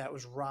name that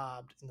was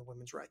robbed in the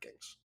women's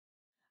rankings?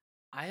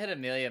 I had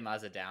Amelia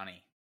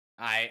Mazzadowney.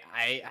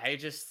 I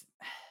just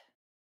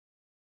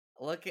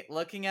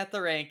looking at the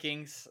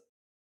rankings.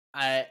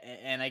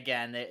 And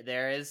again,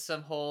 there is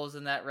some holes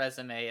in that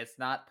resume. It's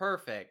not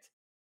perfect,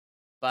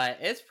 but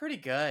it's pretty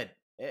good.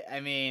 I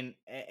mean,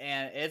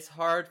 and it's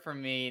hard for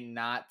me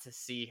not to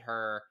see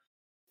her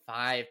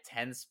 5,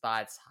 10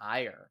 spots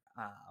higher.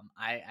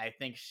 I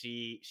think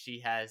she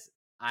has.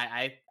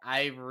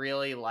 I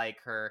really like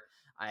her.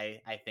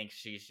 I think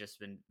she's just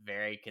been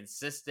very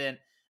consistent.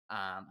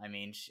 I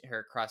mean,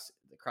 her cross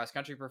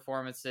country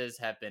performances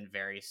have been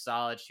very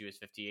solid. She was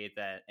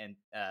 58th in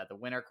the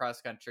winter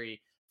cross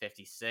country,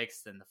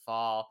 56th in the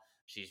fall.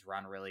 She's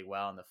run really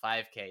well in the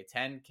 5K,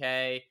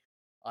 10K.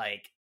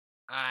 Like,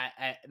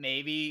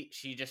 maybe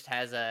she just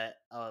has a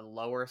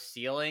lower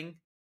ceiling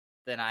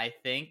than I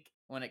think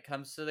when it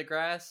comes to the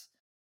grass.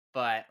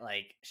 But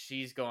like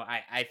she's going,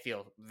 I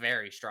feel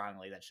very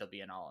strongly that she'll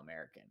be an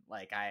All-American.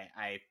 Like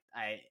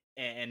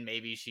and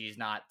maybe she's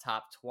not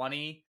top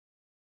 20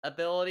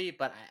 ability,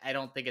 but I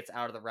don't think it's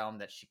out of the realm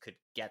that she could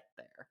get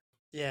there.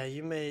 Yeah,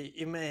 you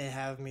may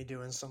have me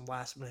doing some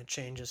last minute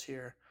changes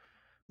here,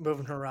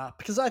 moving her up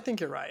because I think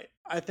you're right.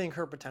 I think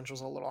her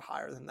potential's a little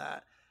higher than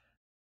that.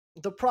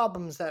 The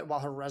problem is that while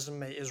her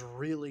resume is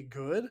really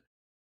good,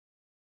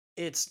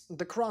 it's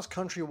the cross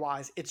country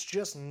wise, it's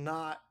just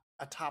not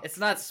a top It's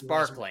not 50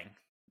 resume. sparkling.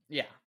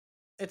 Yeah.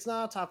 It's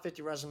not a top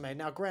 50 resume.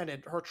 Now,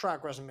 granted, her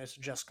track resume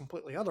suggests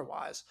completely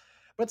otherwise,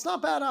 but it's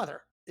not bad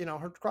either.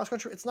 Her cross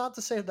country, it's not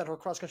to say that her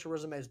cross country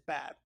resume is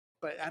bad.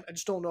 but I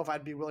just don't know if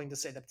I'd be willing to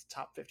say that's a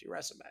top 50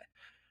 resume.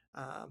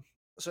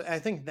 So I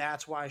think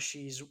that's why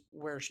she's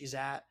where she's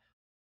at.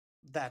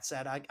 That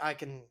said,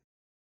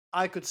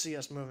 I could see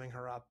us moving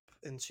her up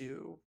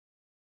into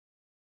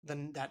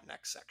that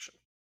next section.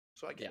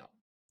 So I get Yeah.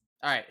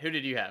 All right. Who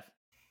did you have?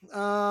 it.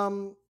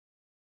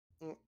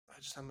 I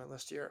just have my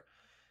list here.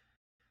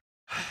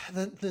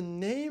 The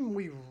name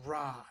we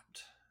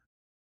robbed.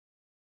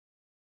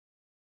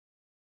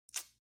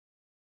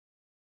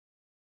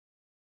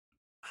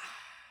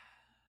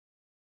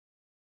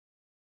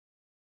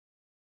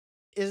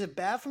 Is it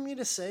bad for me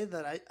to say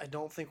that I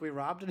don't think we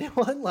robbed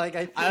anyone? Like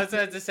I I think was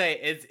about to say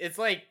it's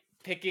like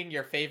picking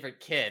your favorite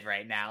kid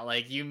right now.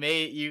 Like you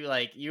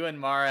and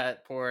Mara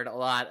poured a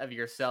lot of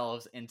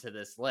yourselves into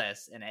this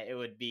list, and it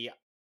would be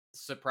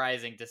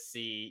surprising to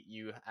see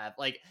you have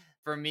like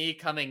for me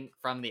coming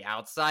from the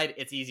outside,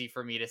 it's easy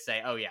for me to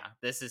say, "Oh yeah,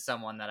 this is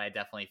someone that I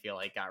definitely feel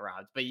like got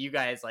robbed." But you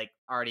guys like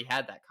already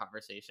had that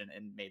conversation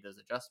and made those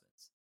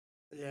adjustments.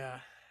 yeah.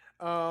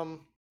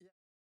 Um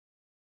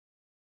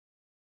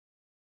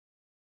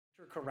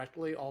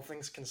Correctly, all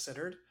things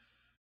considered.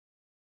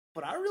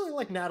 But I really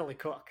like Natalie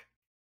Cook.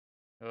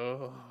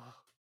 Oh.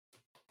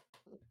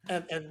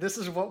 And this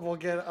is what we'll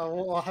get.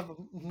 We'll have a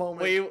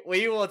moment,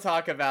 We will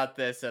talk about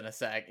this in a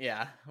sec.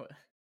 Yeah.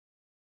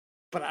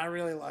 but I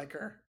really like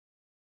her.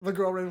 The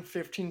girl ran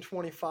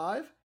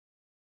 15:25,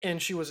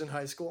 and she was in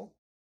high school.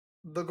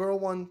 The girl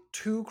won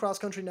 2 cross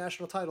country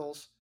national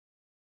titles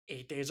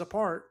 8 days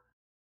apart,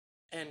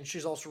 and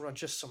she's also run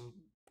just some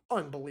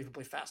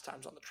unbelievably fast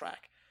times on the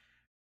track.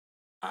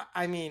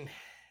 I mean,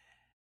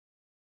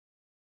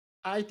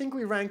 I think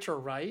we ranked her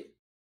right,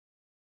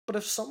 but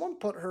if someone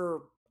put her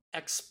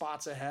X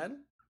spots ahead,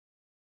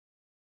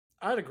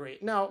 I'd agree.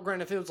 Now,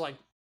 granted, if it was like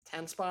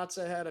 10 spots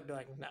ahead, I'd be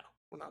like, no,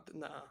 we're not,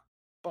 nah.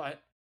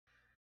 But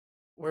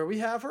where we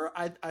have her,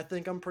 I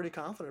think I'm pretty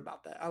confident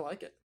about that. I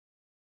like it.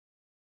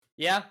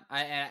 Yeah,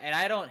 and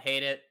I don't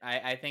hate it.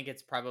 I think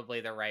it's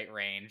probably the right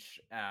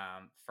range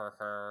for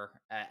her.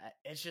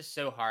 It's just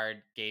so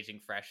hard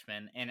gauging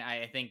freshmen, and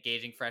I think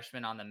gauging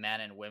freshmen on the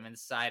men and women's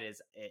side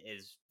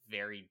is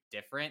very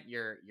different.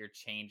 You're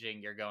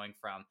changing. You're going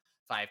from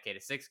 5K to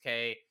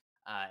 6K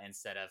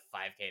instead of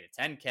 5K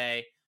to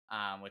 10K,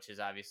 which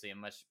is obviously a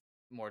much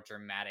more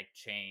dramatic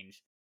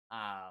change.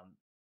 Um,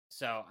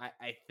 so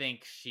I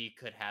think she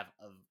could have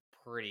a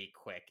pretty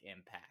quick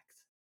impact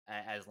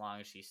as long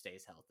as she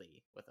stays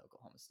healthy with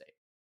Oklahoma State.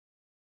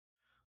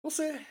 We'll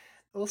see.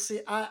 We'll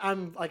see.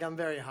 I'm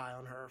very high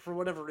on her for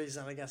whatever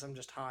reason. I guess I'm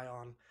just high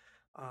on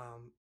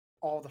um,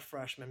 all the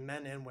freshmen,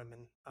 men and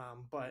women.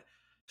 But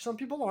some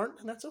people aren't,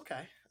 and that's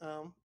okay.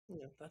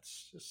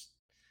 That's just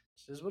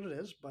this is what it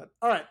is. But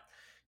all right,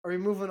 are we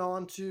moving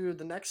on to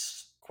the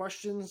next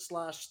question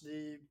slash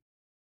the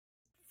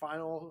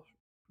final?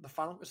 The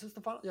final is this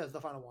the final? Yeah, it's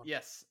the final one.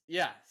 Yes,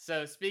 yeah.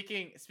 So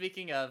speaking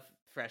of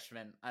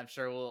freshmen, I'm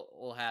sure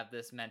we'll have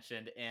this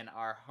mentioned in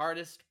our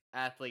hardest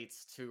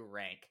athletes to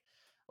rank.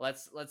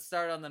 Let's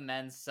start on the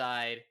men's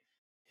side.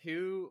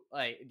 Who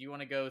like do you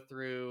want to go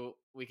through?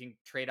 We can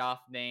trade off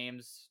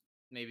names.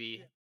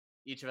 Maybe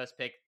each of us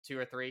pick 2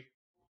 or 3.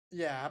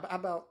 Yeah,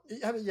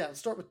 yeah? Let's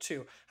start with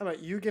two. How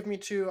about you give me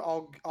two?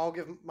 I'll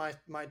give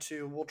my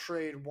two. We'll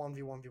trade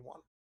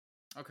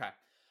 1v1v1. Okay.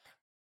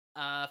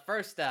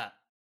 First up,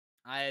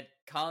 I had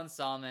Colin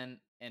Solomon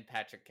and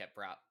Patrick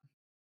Kiprop.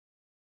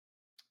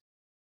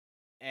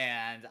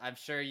 And I'm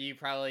sure you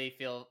probably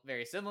feel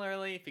very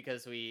similarly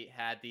because we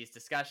had these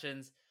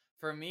discussions.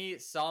 For me,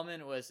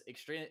 Solomon was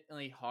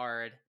extremely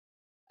hard.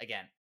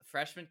 Again,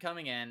 freshman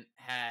coming in,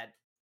 had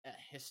a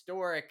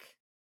historic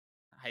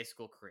high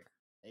school career.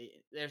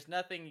 There's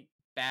nothing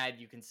bad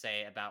you can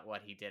say about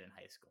what he did in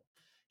high school.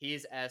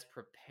 He's as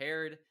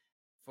prepared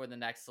for the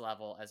next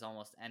level as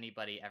almost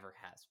anybody ever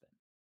has been.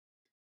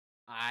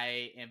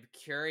 I am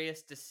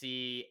curious to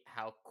see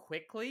how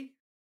quickly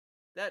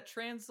that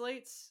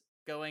translates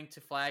going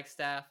to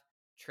Flagstaff,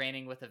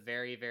 training with a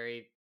very,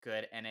 very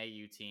good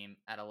NAU team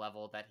at a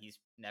level that he's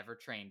never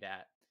trained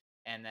at,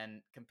 and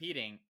then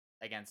competing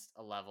against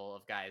a level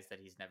of guys that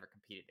he's never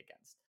competed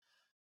against,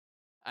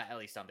 at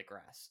least on the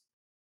grass.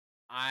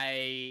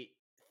 I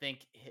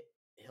think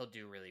he'll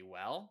do really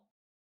well,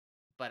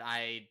 but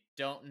I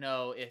don't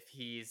know if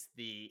he's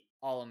the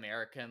All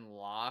American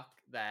lock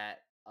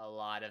that a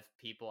lot of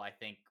people I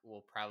think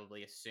will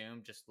probably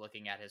assume just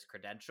looking at his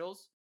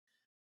credentials.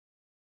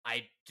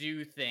 I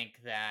do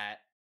think that,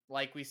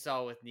 like we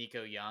saw with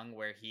Nico Young,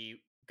 where he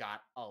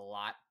got a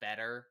lot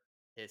better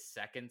his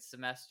second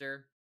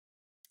semester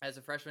as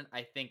a freshman,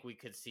 I think we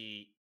could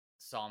see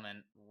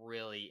Solomon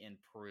really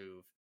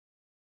improve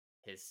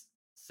his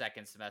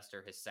second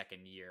semester, his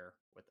second year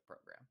with the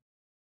program.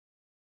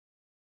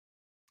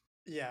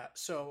 Yeah,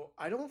 so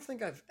I don't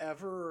think I've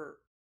ever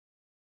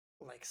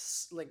like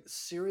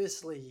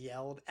seriously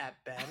yelled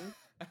at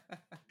Ben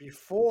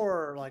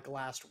before like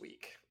last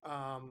week.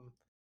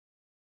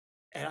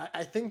 And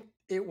I think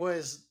it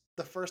was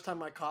the first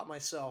time I caught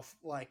myself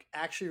like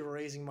actually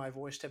raising my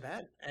voice to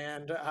Ben,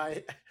 and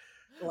I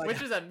like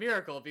Which is a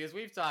miracle because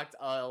we've talked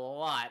a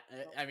lot.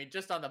 I mean,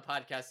 just on the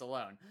podcast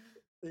alone.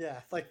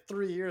 Yeah, like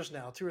 3 years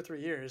now, 2 or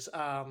 3 years.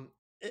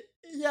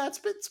 Yeah, it's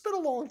been a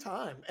long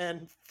time,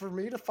 and for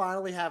me to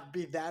finally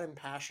be that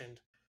impassioned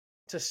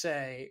to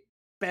say,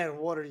 Ben,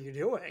 what are you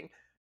doing?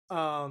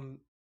 Um,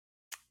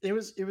 it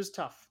was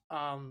tough.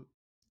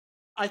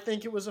 I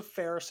think it was a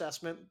fair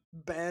assessment.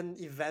 Ben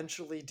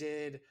eventually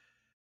did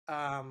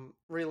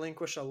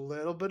relinquish a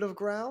little bit of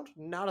ground,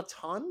 not a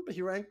ton, but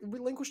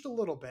relinquished a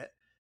little bit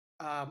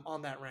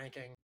on that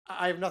ranking.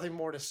 I have nothing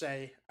more to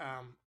say.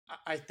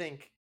 I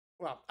think,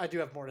 well, I do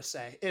have more to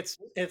say. It's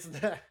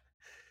that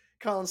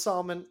Colin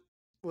Solomon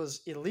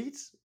was elite,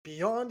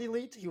 beyond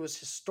elite. He was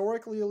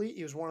historically elite.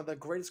 He was one of the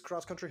greatest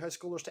cross country high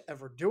schoolers to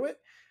ever do it.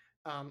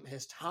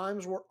 His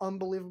times were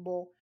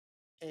unbelievable,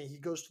 and he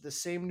goes to the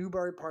same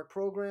Newbury Park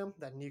program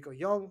that Nico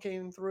Young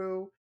came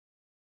through.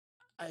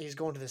 He's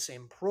going to the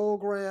same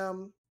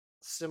program,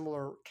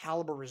 similar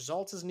caliber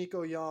results as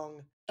Nico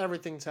Young.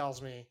 Everything tells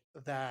me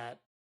that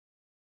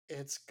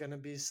it's going to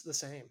be the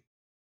same.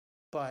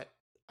 But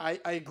I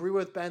agree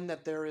with Ben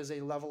that there is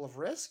a level of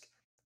risk.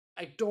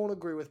 I don't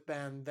agree with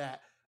Ben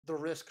that the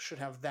risk should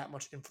have that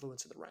much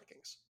influence in the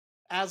rankings,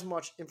 as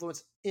much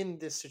influence in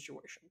this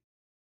situation.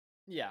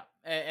 Yeah,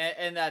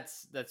 and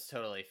that's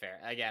totally fair.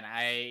 Again,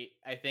 I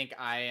think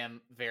I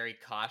am very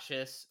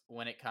cautious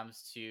when it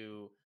comes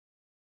to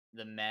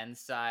the men's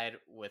side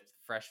with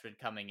freshmen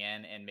coming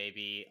in and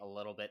maybe a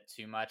little bit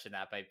too much, and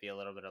that might be a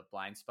little bit of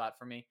blind spot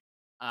for me.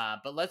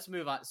 But let's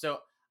move on. So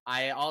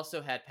I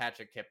also had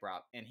Patrick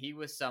Kiprop, and he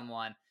was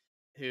someone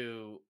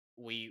who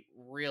we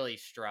really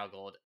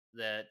struggled.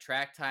 The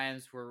track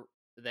times were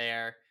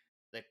there.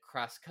 The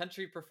cross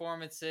country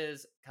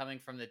performances coming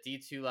from the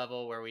D2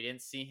 level, where we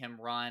didn't see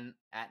him run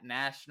at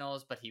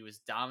nationals, but he was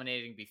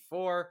dominating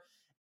before.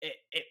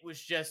 It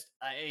was just,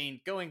 I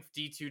mean, going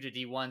D2 to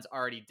D1 is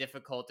already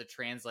difficult to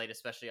translate,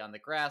 especially on the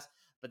grass.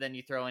 But then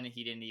you throw in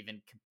he didn't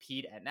even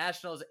compete at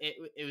nationals.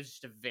 It was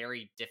just a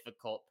very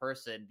difficult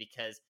person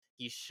because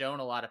he's shown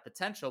a lot of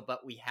potential,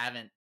 but we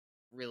haven't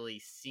really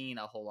seen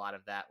a whole lot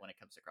of that when it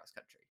comes to cross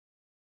country.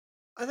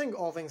 I think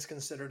all things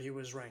considered, he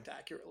was ranked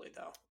accurately,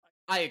 though.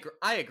 I agree.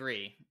 I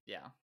agree.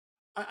 Yeah.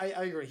 I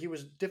agree. He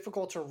was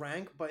difficult to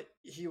rank, but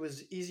he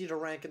was easy to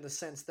rank in the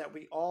sense that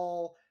we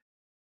all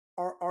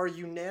our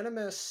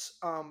unanimous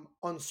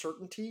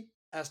uncertainty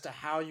as to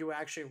how you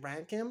actually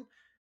rank him,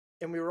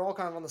 and we were all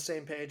kind of on the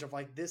same page of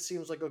like this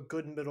seems like a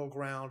good middle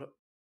ground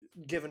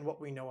given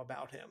what we know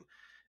about him.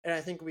 And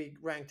I think we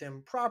ranked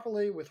him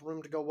properly with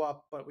room to go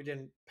up, but we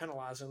didn't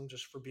penalize him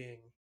just for being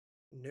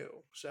new.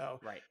 So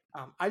Right.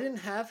 I didn't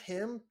have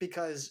him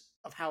because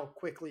of how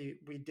quickly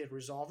we did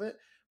resolve it,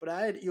 but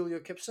I had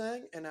Ilya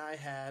Kipsang and I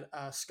had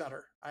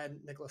Scudder. I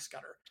had Nicholas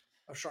Scudder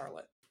of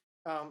Charlotte.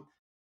 Um,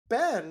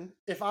 Ben,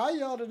 if I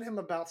yelled at him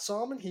about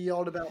Solomon, he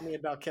yelled about me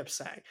about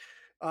Kipsang.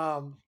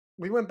 Um,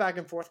 we went back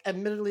and forth.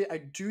 Admittedly, I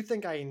do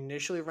think I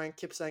initially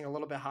ranked Kipsang a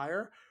little bit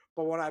higher,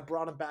 but when I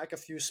brought him back a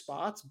few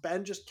spots,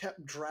 Ben just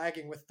kept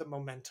dragging with the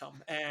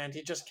momentum and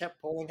he just kept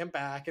pulling him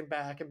back and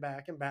back and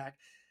back and back.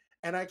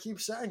 And I keep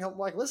saying, I'm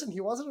like, listen,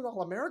 he wasn't an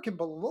All American,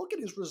 but look at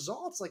his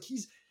results. Like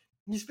he's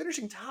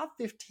finishing top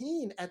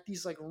 15 at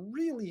these like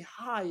really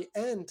high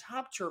end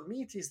top tier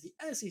meets. He's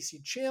the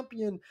SEC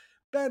champion.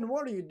 Ben,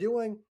 what are you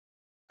doing?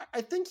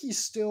 I think he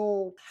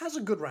still has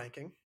a good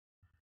ranking.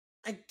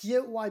 I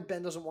get why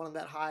Ben doesn't want him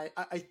that high.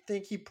 I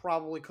think he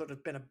probably could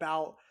have been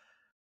about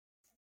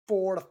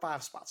 4 to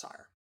 5 spots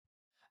higher.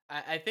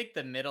 I think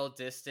the middle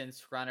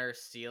distance runner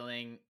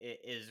ceiling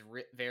is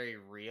very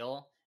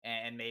real,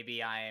 and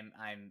maybe I'm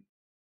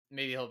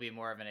maybe he'll be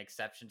more of an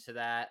exception to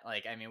that.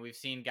 Like, I mean, we've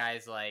seen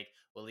guys like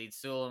Walid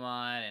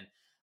Suleiman and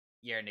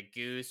Yair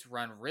Nagus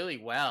run really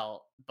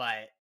well,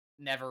 but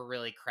never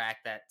really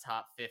cracked that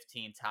top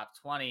 15, top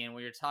 20. And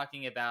we were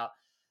talking about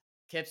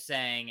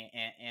Kipsang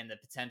and the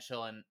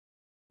potential and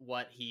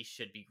what he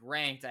should be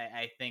ranked.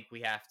 I think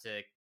we have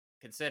to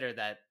consider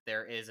that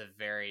there is a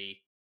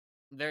very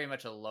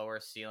much a lower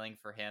ceiling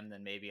for him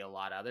than maybe a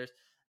lot of others.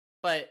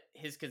 But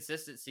his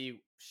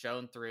consistency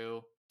shown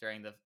through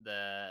during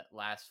the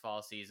last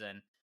fall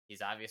season.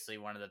 He's obviously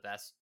one of the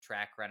best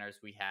track runners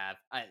we have.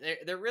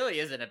 There really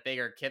isn't a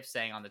bigger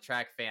Kipsang on the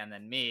track fan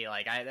than me.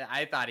 Like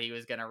I thought he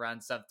was going to run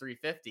sub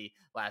 350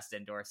 last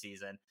indoor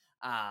season.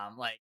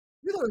 Like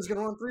You thought he was going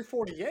to run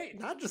 348,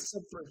 not just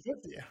sub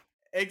 350.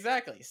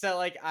 exactly. So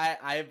like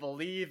I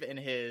believe in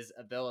his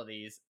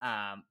abilities,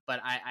 but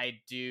I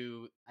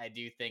do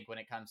think when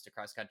it comes to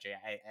cross country,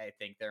 I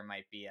think there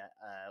might be a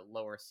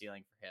lower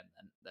ceiling for him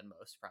than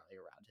most, probably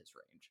around his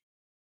range.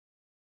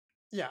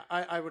 Yeah,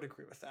 I would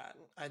agree with that.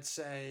 I'd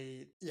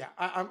say, yeah,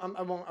 I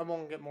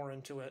won't get more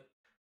into it.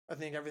 I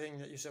think everything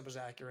that you said was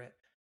accurate.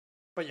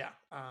 But yeah,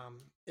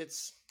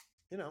 it's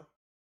you know,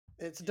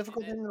 it's a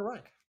difficult And thing to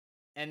rank.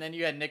 and then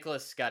you had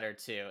Nicholas Scudder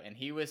too, and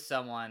he was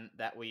someone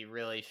that we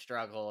really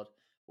struggled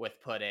with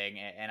putting,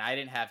 and I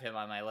didn't have him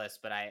on my list,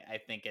 but I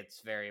think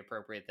it's very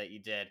appropriate that you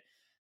did.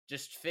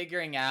 Just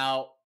figuring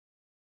out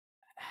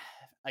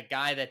a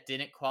guy that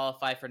didn't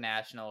qualify for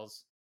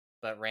nationals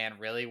but ran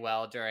really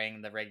well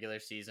during the regular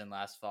season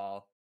last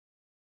fall,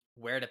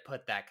 where to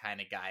put that kind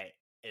of guy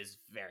is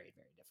very,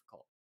 very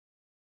difficult.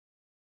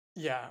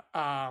 Yeah.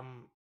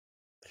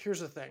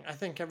 Here's the thing. I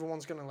think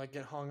everyone's gonna like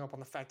get hung up on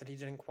the fact that he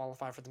didn't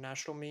qualify for the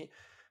national meet.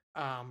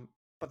 Um,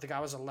 but the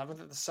guy was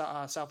 11th at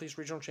the Southeast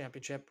Regional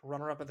Championship,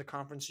 runner-up at the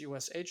Conference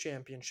USA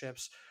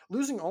Championships,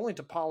 losing only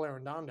to Paul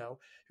Arredondo.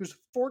 He was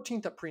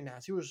 14th at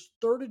pre-nats. He was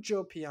third at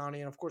Joe Piani,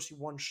 and of course, he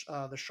won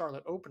the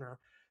Charlotte Opener.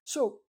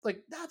 So,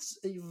 like, that's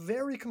a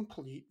very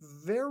complete,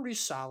 very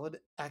solid,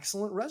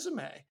 excellent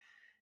resume.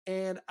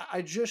 And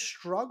I just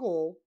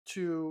struggle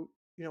to,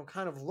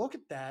 kind of look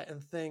at that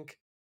and think,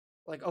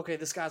 like, okay,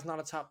 this guy's not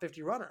a top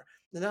 50 runner.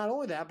 And not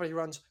only that, but he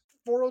runs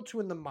 402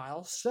 in the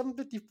mile,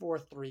 754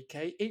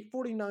 3K,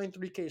 849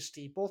 3K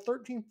steeple,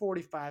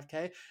 1340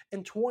 5K,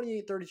 and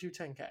 2832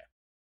 10K.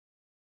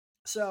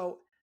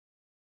 So,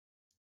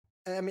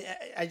 I mean,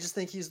 I just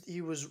think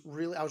I was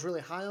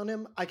really high on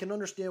him. I can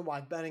understand why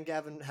Ben and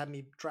Gavin had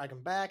me drag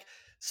him back.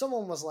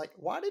 Someone was like,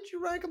 why did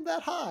you rank him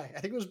that high?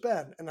 I think it was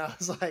Ben. And I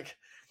was like,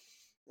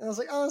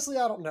 honestly,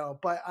 I don't know.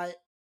 But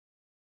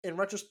in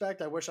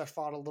retrospect, I wish I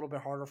fought a little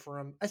bit harder for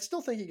him. I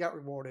still think he got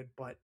rewarded,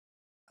 but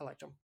I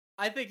liked him.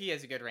 I think he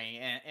has a good ring,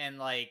 and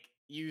like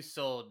you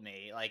sold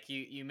me, like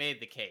you made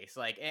the case,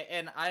 like,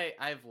 and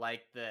I've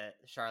liked the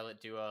Charlotte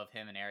duo of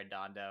him and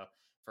Arredondo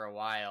for a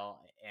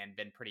while and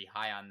been pretty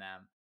high on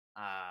them.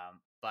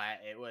 But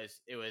it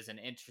was an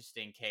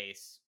interesting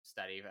case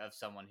study of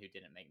someone who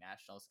didn't make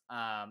nationals.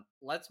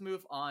 Let's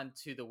move on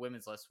to the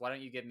women's list. Why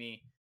don't you give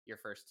me your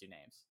first two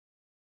names?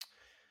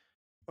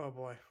 Oh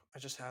boy, I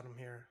just had him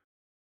here.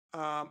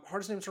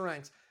 Hardest names to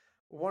rank.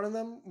 One of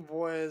them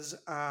was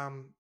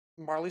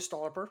Marley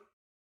Stolliper,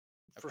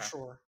 for Okay.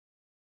 sure.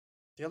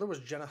 The other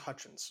was Jenna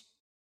Hutchins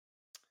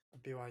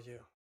of BYU.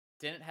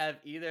 Didn't have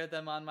either of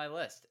them on my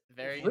list.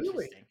 Very Really?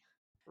 interesting.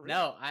 Really?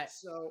 No, I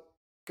So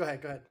go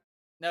ahead, go ahead.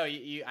 no,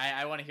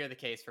 I want to hear the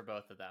case for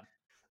both of them.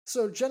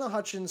 So Jenna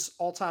Hutchins,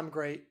 all-time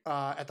great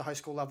at the high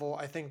school level.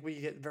 I think we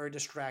get very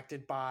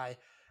distracted by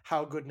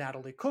how good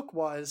Natalie Cook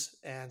was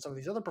and some of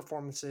these other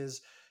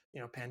performances.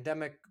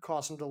 Pandemic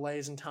caused some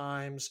delays in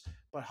times,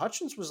 but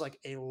Hutchins was like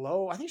a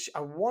low. I think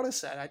I want to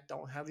say I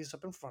don't have these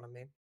up in front of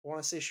me. I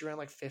want to say she ran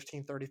like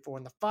 15:34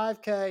 in the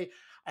 5K.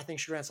 I think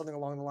she ran something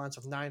along the lines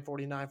of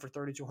 9:49 for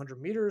 3,200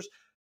 meters.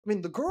 I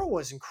mean, the girl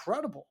was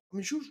incredible. I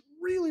mean, she was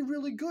really,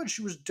 really good.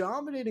 She was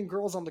dominating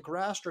girls on the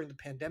grass during the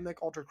pandemic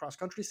ultra cross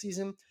country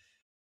season.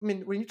 I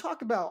mean, when you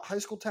talk about high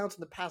school talents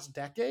in the past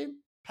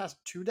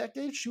 2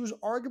 decades, she was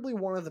arguably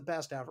one of the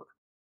best ever.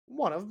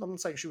 I'm not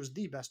saying she was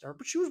the best ever,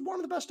 but she was one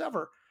of the best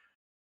ever.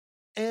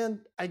 And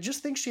I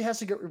just think she has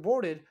to get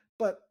rewarded,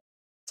 but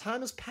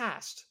time has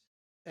passed.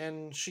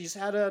 And she's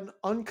had an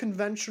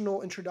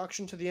unconventional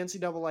introduction to the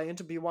NCAA and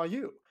to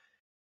BYU.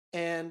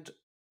 And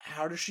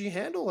how does she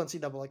handle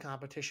NCAA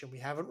competition? We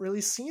haven't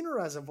really seen her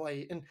as of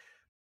late. And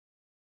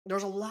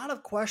there's a lot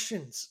of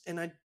questions, and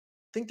I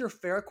think they're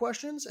fair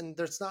questions. And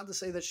that's not to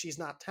say that she's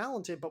not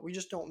talented, but we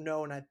just don't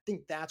know. And I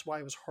think that's why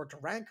it was hard to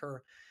rank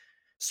her.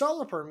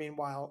 Soliper,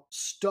 meanwhile,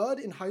 stud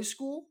in high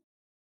school,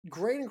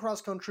 great in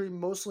cross country,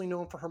 mostly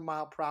known for her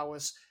mile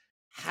prowess.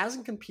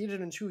 Hasn't competed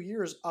in 2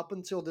 years up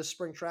until this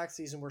spring track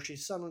season, where she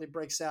suddenly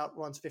breaks out,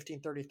 runs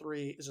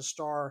 15:33, is a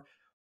star,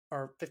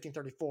 or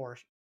 15:34,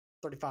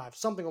 35,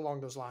 something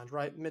along those lines,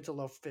 right? Mid to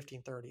low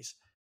 15:30s.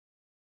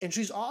 And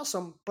she's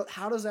awesome, but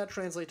how does that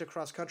translate to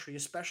cross country,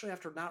 especially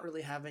after not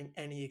really having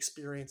any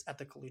experience at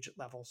the collegiate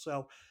level?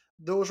 So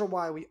those are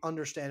why we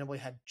understandably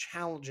had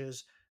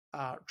challenges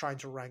trying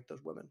to rank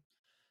those women.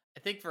 I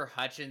think for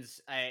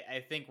Hutchins,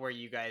 I think where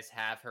you guys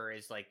have her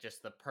is like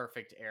just the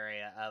perfect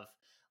area of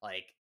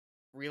like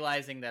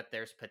realizing that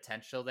there's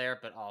potential there,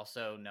 but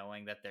also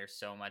knowing that there's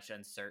so much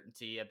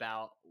uncertainty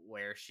about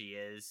where she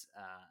is,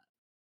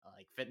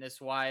 like fitness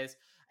wise.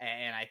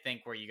 And I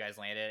think where you guys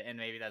landed, and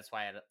maybe that's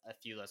why I had a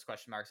few less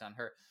question marks on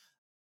her.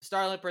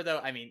 Starlipper, though,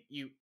 I mean,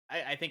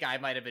 I think I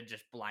might have been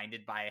just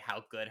blinded by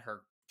how good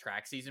her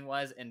track season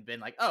was and been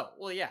like, oh,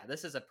 well, yeah,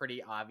 this is a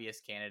pretty obvious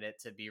candidate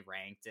to be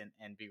ranked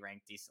and be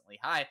ranked decently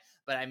high.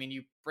 But I mean,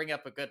 you bring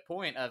up a good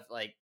point of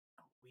like,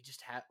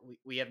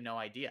 we have no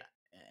idea.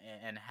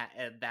 And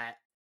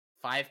that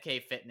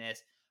 5K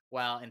fitness,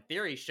 while in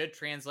theory should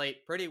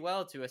translate pretty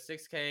well to a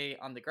 6K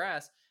on the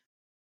grass,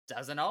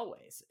 doesn't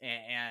always.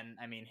 And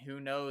I mean, who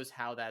knows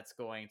how that's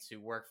going to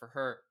work for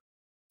her.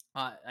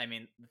 I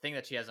mean, the thing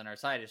that she has on her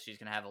side is she's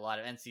going to have a lot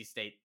of NC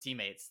State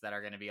teammates that are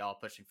going to be all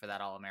pushing for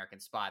that All American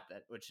spot.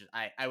 Which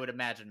I would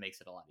imagine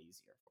makes it a lot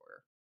easier for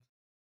her.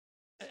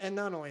 And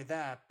not only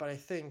that, but I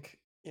think,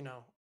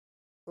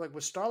 like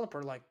with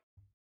Starlipper, like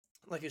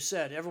you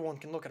said, everyone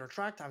can look at her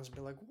track times and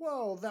be like,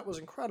 whoa, that was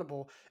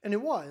incredible. And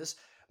it was.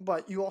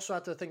 But you also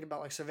have to think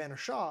about like Savannah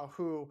Shaw,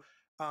 who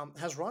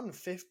has run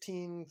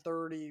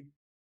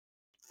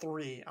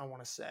 15:33, I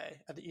want to say,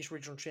 at the East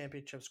Regional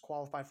Championships,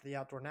 qualified for the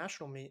outdoor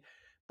national meet.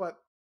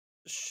 But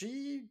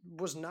she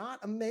was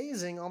not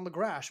amazing on the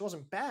grass. She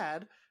wasn't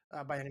bad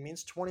by any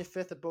means,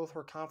 25th at both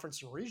her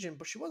conference and region,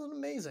 but she wasn't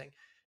amazing.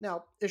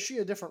 Now, is she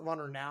a different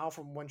runner now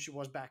from when she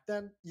was back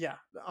then? Yeah,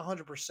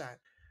 100%.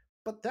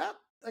 But that,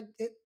 like,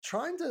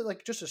 trying to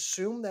like just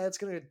assume that it's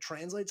going to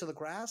translate to the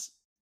grass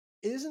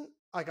isn't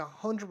like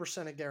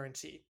 100% a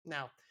guarantee.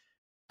 Now,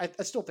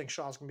 I still think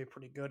Shaw's gonna be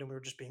pretty good, and we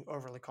were just being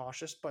overly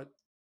cautious. But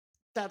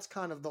that's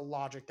kind of the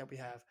logic that we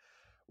have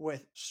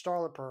with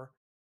Starleper.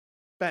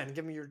 Ben,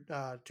 give me your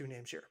two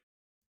names here.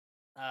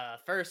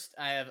 First,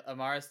 I have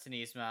Amaris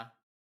Tanisma,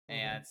 Hmm.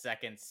 and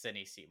second,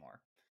 Cindy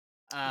Seymour.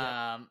 Yep.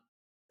 Um,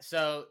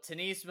 so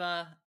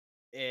Tanisma,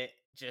 it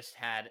just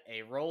had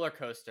a roller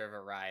coaster of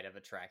a ride of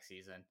a track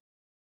season.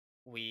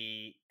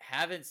 We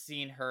haven't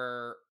seen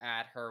her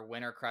at her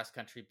winter cross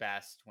country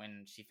best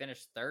when she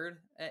finished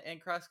third in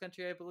cross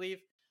country, I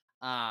believe.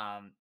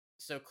 Um,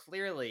 so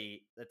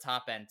clearly the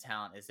top end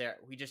talent is there.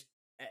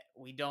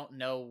 We don't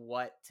know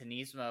what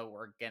Tanisma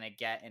we're gonna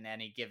get in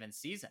any given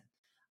season.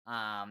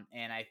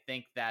 And I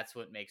think that's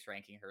what makes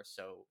ranking her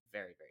so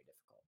very, very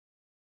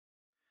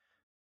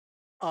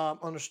difficult.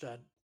 Understood.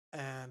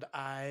 And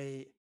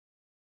I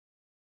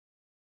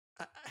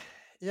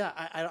yeah,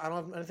 I don't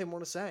have anything more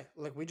to say.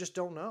 Like we just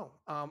don't know.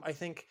 I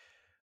think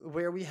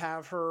where we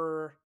have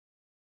her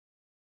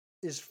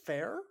is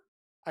fair.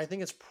 I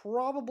think it's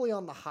probably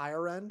on the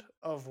higher end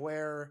of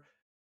where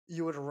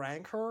you would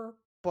rank her,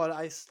 but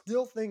I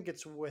still think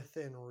it's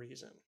within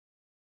reason.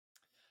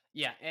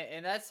 Yeah,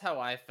 and that's how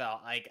I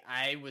felt. Like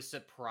I was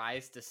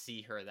surprised to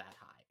see her that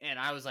high, and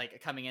I was like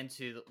coming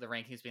into the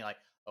rankings being like,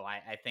 "Oh,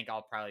 I think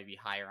I'll probably be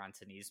higher on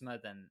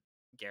Tanisma than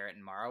Garrett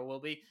and Morrow will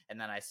be." And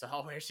then I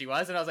saw where she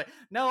was, and I was like,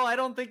 "No, I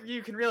don't think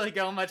you can really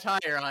go much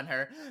higher on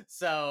her."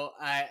 So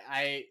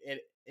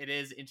it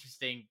is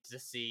interesting to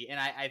see, and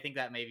I think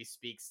that maybe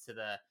speaks to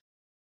the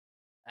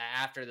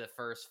after the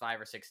first 5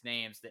 or 6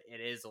 names that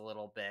it is a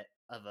little bit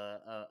of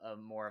a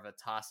more of a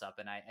toss up,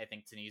 and I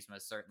think Tanisma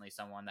is certainly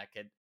someone that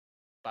could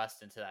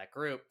bust into that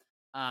group.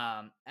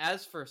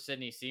 As for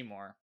Sydney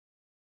Seymour,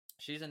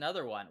 she's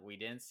another one we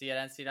didn't see at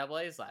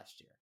NCAA's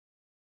last year,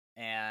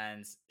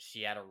 and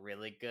she had a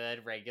really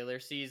good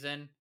regular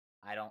season.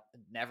 I don't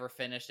never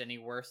finished any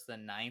worse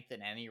than ninth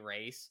in any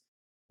race.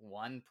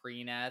 Won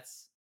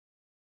pre-nets,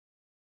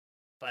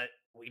 but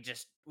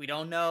we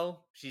don't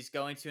know. She's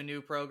going to a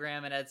new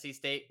program at NC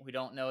State. We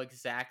don't know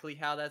exactly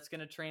how that's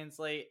going to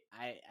translate.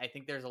 I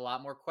think there's a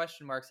lot more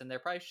question marks than there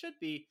probably should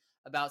be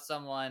about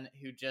someone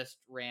who just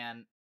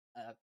ran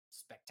a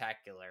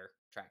spectacular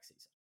track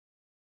season.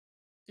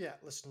 Yeah,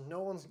 listen,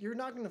 no one's you're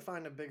not going to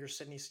find a bigger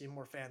Sydney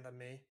Seymour fan than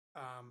me.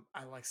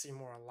 I like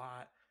Seymour a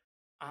lot.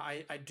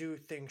 I do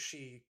think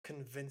she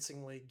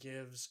convincingly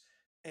gives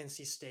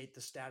NC State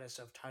the status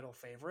of title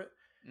favorite,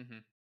 Hmm.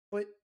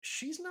 but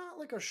she's not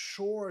like a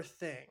sure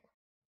thing.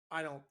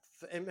 I don't,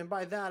 and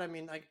by that I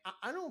mean like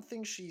I don't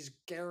think she's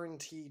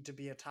guaranteed to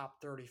be a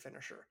top 30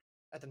 finisher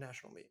at the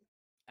national meet.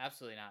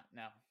 Absolutely not.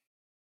 No.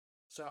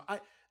 So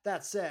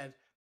that said,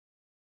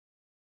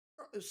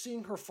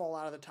 seeing her fall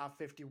out of the top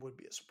 50 would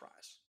be a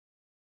surprise.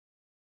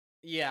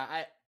 Yeah,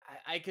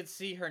 I could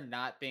see her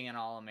not being an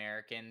All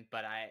American,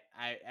 but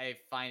I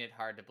find it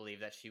hard to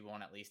believe that she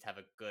won't at least have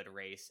a good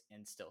race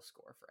and still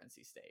score for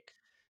NC State.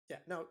 Yeah,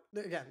 no,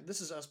 again,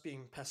 this is us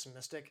being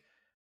pessimistic.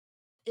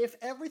 If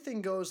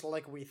everything goes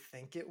like we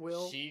think it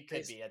will, She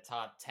could be a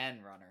top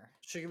 10 runner.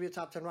 she could be a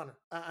top 10 runner.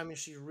 I mean,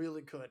 she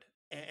really could.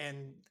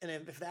 And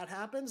if that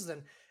happens,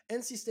 then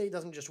NC State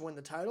doesn't just win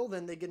the title,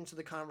 then they get into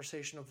the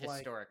conversation of like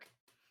Historic.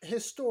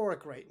 historic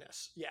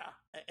greatness. Yeah.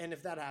 And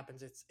if that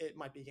happens, it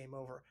might be game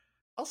over.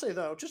 I'll say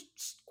though, just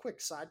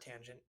quick side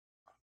tangent.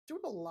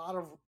 Doing a lot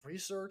of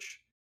research,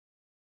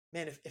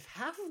 man, if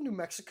half of New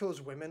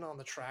Mexico's women on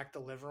the track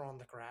deliver on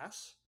the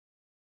grass,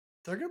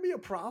 they're gonna be a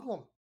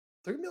problem.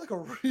 They're gonna be like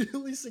a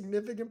really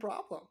significant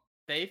problem.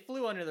 They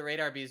flew under the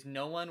radar because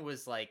no one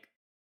was like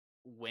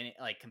winning,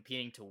 like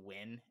competing to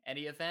win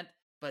any event,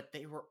 but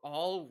they were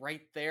all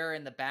right there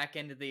in the back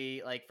end of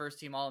the like first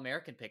team All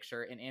American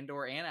picture in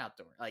indoor and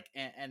outdoor. Like,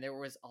 and there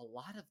was a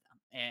lot of them,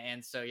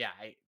 and so yeah,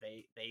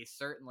 they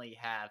certainly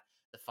have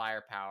the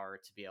firepower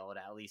to be able to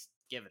at least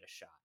give it a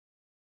shot.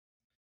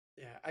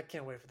 Yeah, I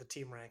can't wait for the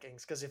team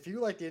rankings because if you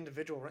like the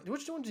individual,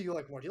 which one do you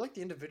like more? Do you like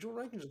the individual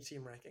rankings or the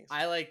team rankings?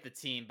 I like the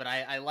team, but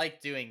I like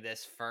doing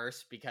this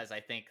first because I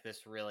think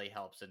this really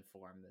helps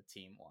inform the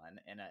team one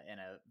in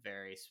a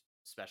very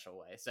special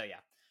way. So yeah.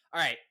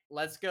 All right,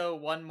 let's go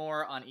one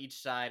more on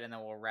each side and then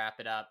we'll wrap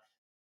it up.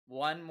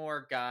 One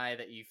more guy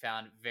that you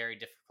found very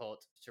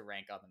difficult to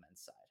rank on the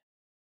men's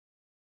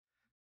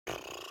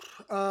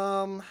side.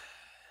 Um,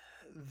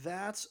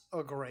 that's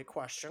a great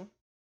question.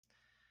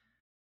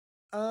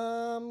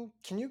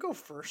 Can you go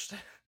first?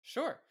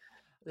 Sure.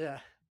 Yeah.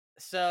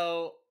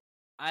 So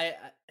I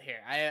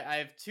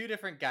have two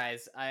different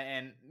guys,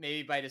 and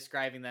maybe by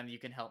describing them, you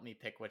can help me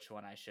pick which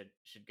one I should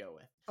go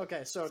with.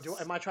 Okay, so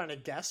am I trying to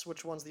guess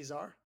which ones these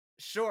are?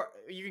 Sure,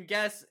 you can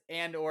guess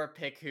and or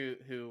pick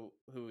who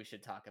we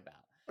should talk about.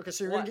 Okay,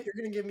 so What you're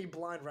gonna give me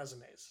blind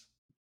resumes.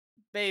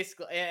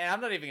 basically, and I'm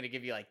not even going to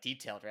give you like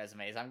detailed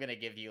resumes. I'm going to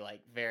give you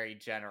like very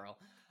general.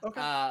 Okay.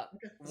 Okay,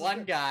 this is One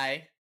good.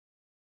 guy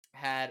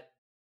had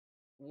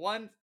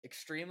one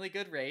extremely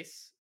good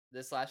race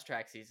this last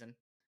track season.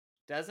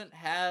 Doesn't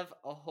have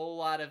a whole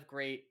lot of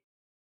great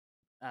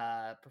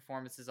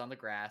performances on the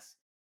grass,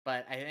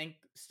 but I think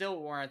still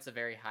warrants a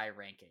very high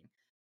ranking.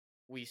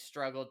 we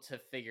struggled to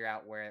figure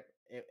out where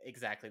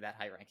exactly that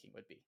high ranking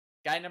would be.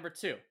 Guy number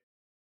 2,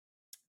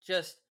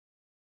 just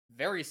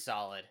very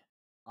solid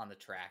on the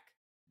track.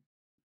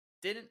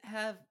 Didn't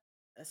have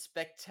a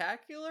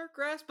spectacular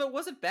grass, but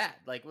wasn't bad.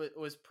 Like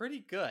was pretty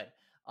good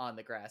on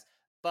the grass,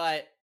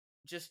 but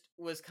just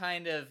was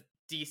kind of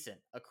decent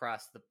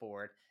across the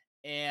board.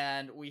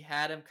 And we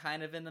had him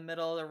kind of in the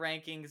middle of the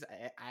rankings.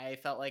 I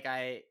felt like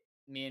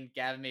me and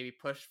Gavin maybe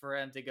pushed for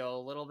him to go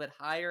a little bit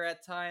higher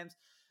at times,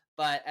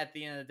 but at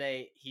the end of the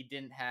day, he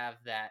didn't have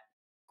that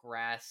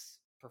grass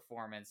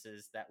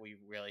performances that we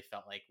really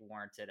felt like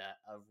warranted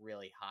a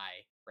really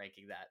high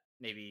ranking that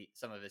maybe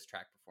some of his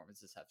track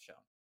performances have shown.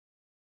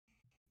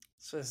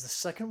 So is the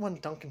second one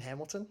Duncan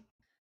Hamilton?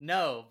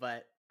 No,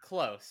 but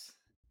close.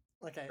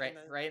 Okay, Right,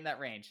 right in that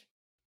range.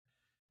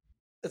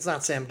 It's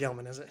not Sam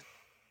Gilman, is it?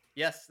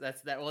 Yes,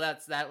 that's that. Well,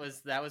 that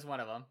was one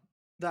of them.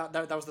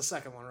 That was the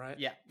second one, right?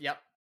 Yeah, yep,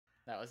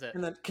 that was it.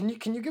 And then can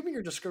you give me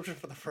your description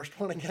for the first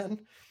one again?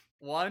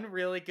 One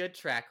really good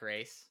track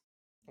race.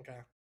 Okay.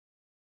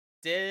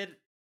 Did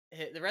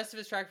the rest of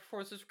his track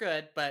performance was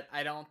good, but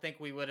I don't think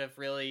we would have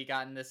really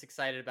gotten this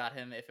excited about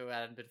him if it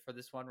hadn't been for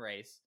this one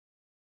race.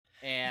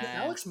 And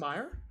Alex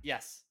Meyer?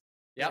 Yes.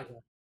 Yep.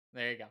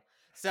 There you go.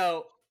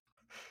 So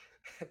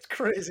it's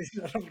crazy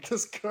that I'm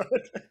this good.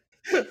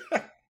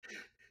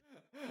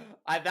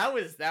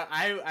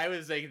 I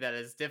was making that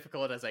as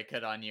difficult as I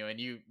could on you, and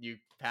you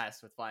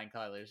passed with flying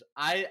colors.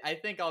 I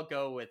think I'll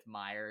go with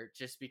Meyer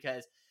just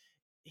because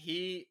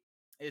he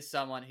is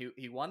someone who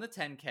he won the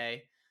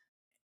 10K,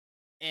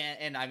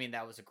 and I mean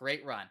that was a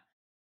great run.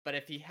 But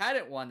if he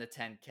hadn't won the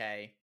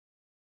 10K,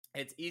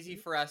 it's easy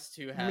for us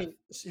to have. I mean,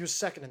 he was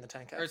second in the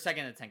 10K. Or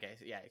second in the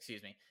 10K. Yeah,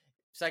 excuse me.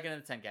 Second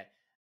in the 10K.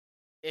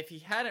 If he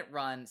hadn't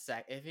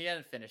if he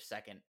hadn't finished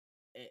second,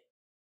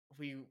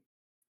 we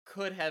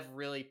could have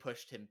really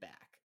pushed him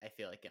back, I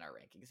feel like, in our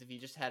rankings if he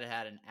just had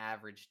an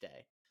average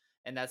day.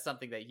 And that's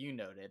something that you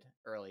noted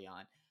early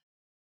on.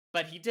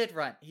 But he did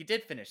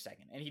finish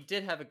second, and he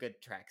did have a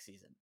good track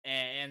season.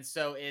 And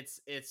so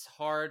it's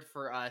hard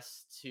for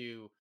us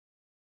to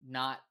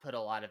not put a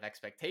lot of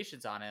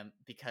expectations on him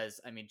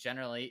because, I mean,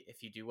 generally,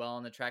 if you do well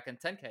on the track in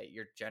 10K,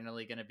 you're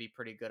generally going to be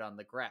pretty good on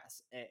the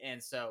grass.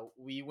 And so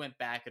we went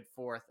back and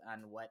forth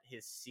on what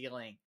his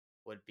ceiling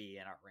would be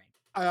in our rank.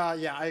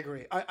 Yeah, I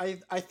agree.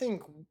 I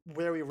think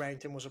where we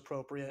ranked him was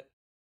appropriate.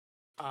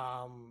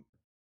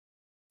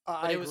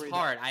 But it was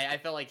hard. I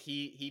felt like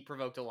he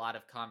provoked a lot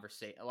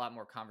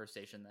more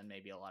conversation than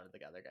maybe a lot of the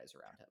other guys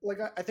around him. Like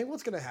I think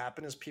what's going to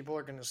happen is people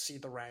are going to see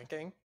the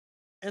ranking,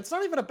 and it's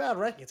not even a bad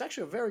ranking. It's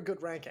actually a very good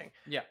ranking.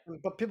 Yeah.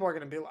 But people are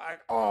going to be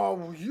like, "Oh,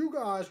 well, you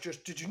guys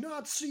did you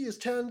not see his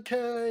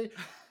 10K? Did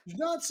you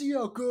not see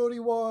how good he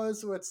was?"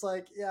 So it's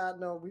like, yeah,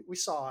 no, we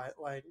saw it.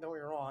 Like, no,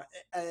 you're wrong.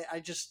 I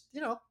just,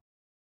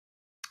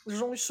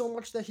 there's only so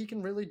much that he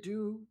can really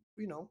do.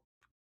 Let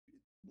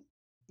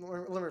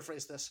me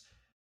rephrase this.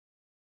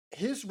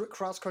 His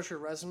cross-country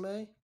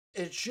resume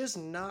is just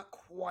not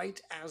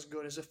quite as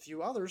good as a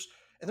few others,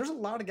 and there's a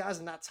lot of guys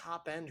in that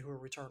top end who are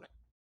returning.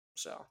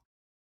 So,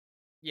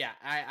 yeah,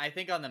 I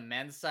think on the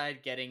men's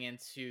side, getting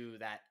into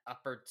that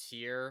upper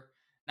tier,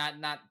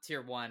 not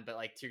tier 1, but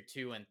like tier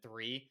 2 and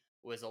 3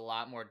 was a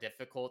lot more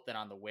difficult than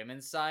on the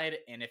women's side.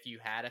 And if you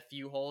had a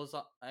few holes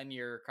on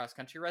your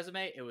cross-country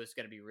resume, it was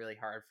going to be really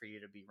hard for you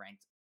to be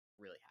ranked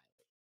really highly.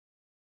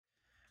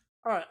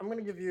 All right, I'm going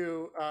to give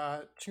you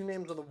two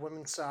names on the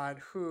women's side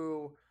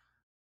who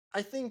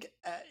I think,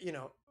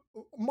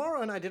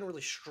 Mara and I didn't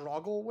really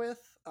struggle with.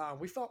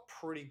 We felt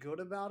pretty good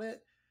about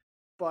it,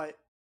 but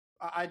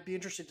I'd be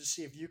interested to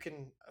see if you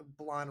can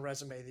blind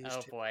resume these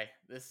two. Oh boy,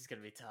 this is going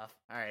to be tough.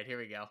 All right, here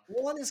we go.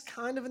 One is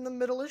kind of in the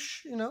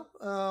middle-ish,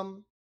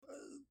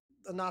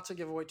 not to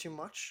give away too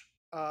much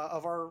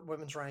of our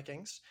women's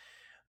rankings.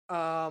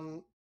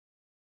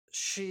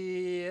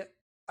 She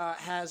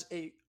has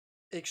a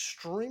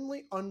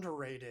extremely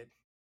underrated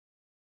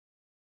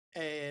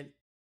and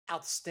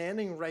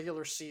outstanding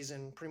regular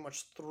season pretty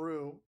much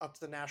through up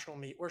to the national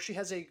meet, where she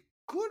has a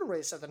good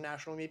race at the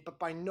national meet, but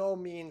by no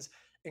means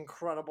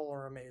incredible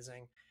or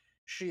amazing.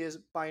 She is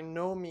by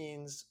no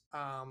means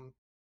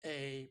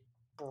a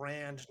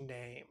brand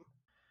name.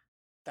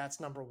 That's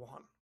number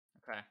one.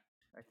 Okay.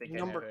 I think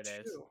number I know who it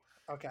is.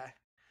 Okay.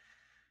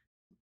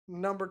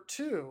 Number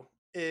two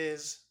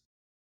is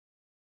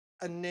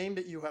a name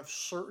that you have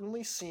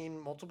certainly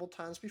seen multiple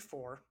times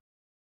before,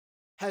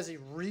 has a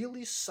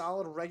really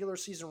solid regular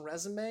season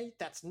resume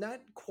that's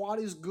not quite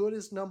as good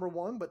as number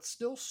one, but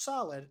still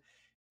solid.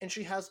 And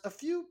she has a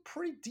few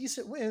pretty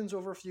decent wins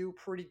over a few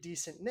pretty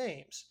decent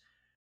names.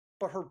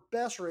 But her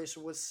best race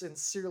was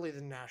sincerely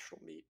the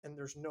national meet, and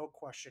there's no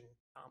question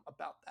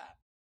about that.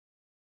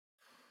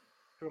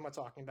 Who am I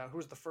talking about?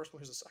 Who's the first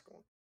one? Who's the second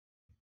one?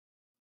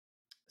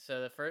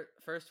 So the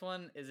first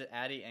one, is it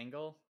Addie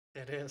Engel?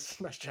 It is.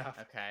 Nice job.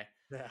 Okay.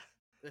 Yeah.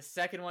 The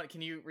second one,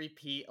 can you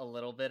repeat a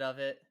little bit of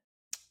it?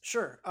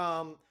 Sure.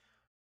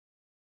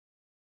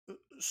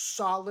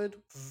 Solid,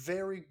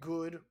 very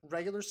good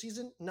regular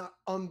season. Not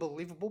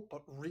unbelievable,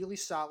 but really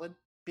solid.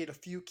 Beat a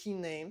few key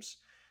names.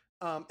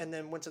 and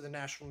then went to the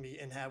national meet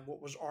and had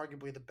what was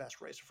arguably the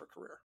best race of her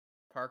career.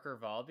 Parker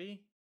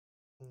Valby?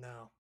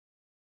 No.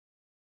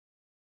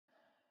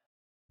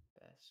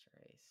 Best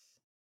race.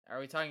 Are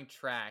we talking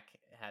track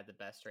had the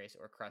best race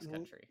or cross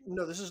country?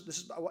 No, this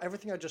is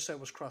everything I just said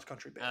was cross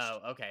country based.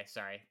 Oh, okay.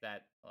 Sorry.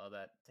 That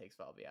takes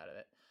Valby out of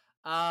it.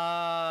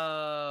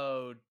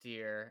 Oh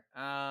dear.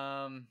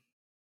 Why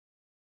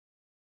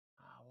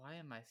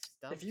am I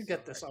stumped? If you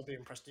get this, I'll be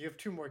impressed. You have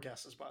 2 more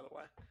guesses, by the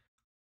way.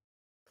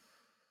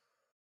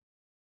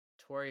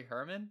 Tori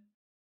Herman?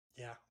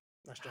 Yeah,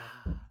 nice job.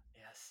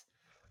 Yes.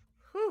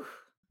 Whew.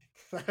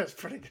 That's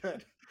pretty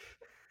good.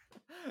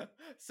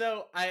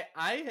 So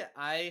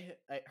I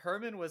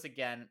Herman was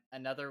again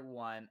another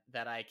one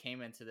that I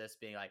came into this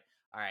being like,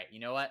 all right, you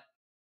know what?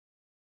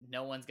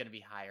 No one's gonna be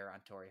higher on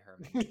Tori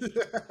Herman.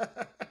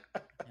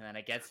 And then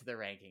I get to the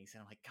rankings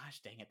and I'm like, gosh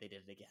dang it, they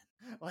did it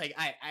again. Like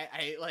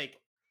I like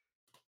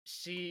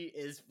she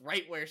is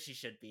right where she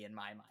should be in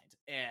my mind.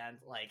 And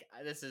like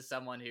this is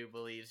someone who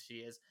believes she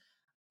is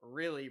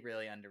really,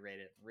 really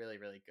underrated, really,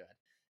 really good.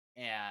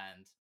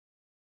 And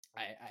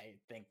I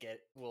think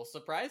it will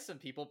surprise some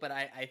people, but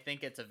I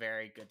think it's a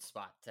very good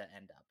spot to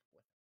end up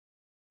with.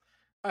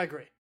 I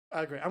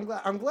agree.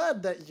 I'm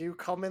glad that you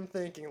come in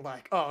thinking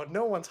like, oh,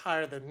 no one's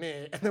higher than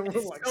me, and then we're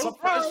It's like, so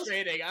surprise!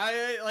 frustrating.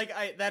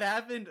 I that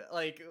happened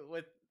like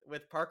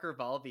with Parker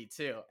Valby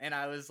too, and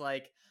I was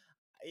like,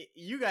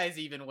 you guys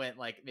even went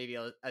like maybe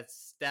a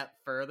step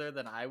further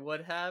than I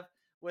would have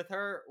with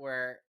her,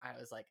 where I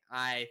was like,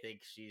 I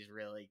think she's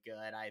really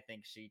good. I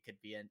think she could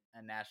be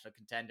a national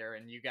contender,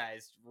 and you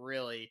guys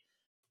really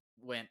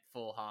went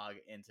full hog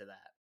into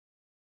that.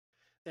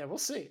 Yeah, we'll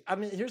see. I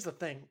mean, here's the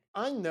thing.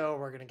 I know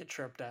we're gonna get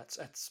tripped at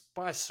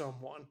by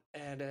someone,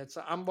 and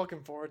I'm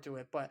looking forward to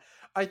it. But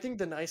I think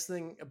the nice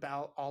thing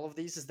about all of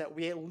these is that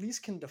we at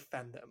least can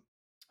defend them.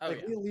 Oh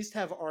Like yeah. we at least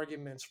have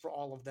arguments for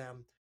all of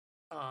them.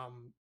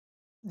 Um,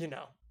 you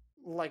know,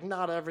 like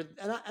not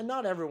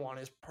everyone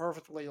is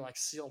perfectly like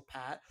sealed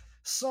pat.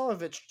 Some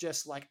of it's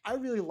just like I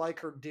really like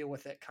her deal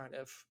with it kind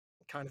of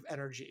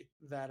energy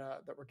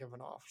that we're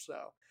giving off.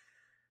 So,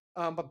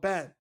 but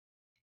Ben,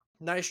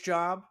 nice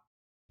job.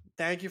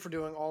 Thank you for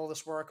doing all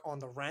this work on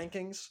the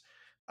rankings.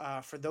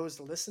 For those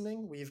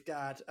listening, we've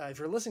got, if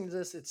you're listening to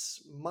this,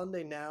 it's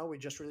Monday now. We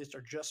just released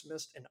our Just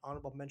Missed and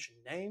Honorable Mention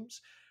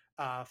names.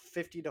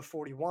 50 to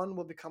 41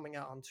 will be coming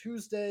out on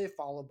Tuesday,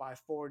 followed by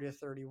 40 to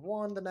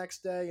 31 the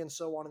next day, and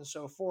so on and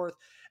so forth.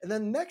 And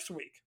then next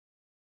week,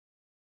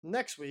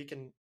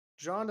 and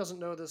John doesn't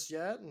know this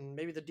yet, and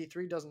maybe the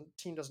D3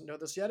 team doesn't know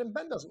this yet, and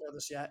Ben doesn't know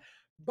this yet,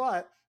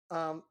 but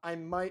I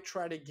might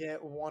try to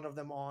get one of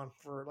them on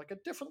for like a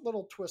different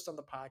little twist on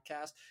the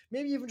podcast.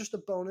 Maybe even just a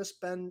bonus.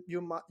 Ben, you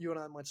and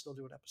I might still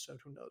do an episode.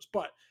 Who knows?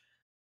 But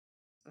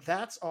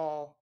that's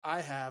all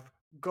I have.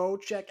 Go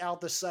check out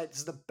the site. This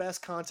is the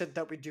best content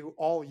that we do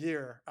all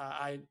year.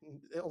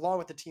 Along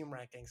with the team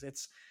rankings.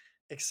 It's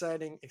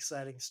exciting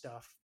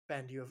stuff.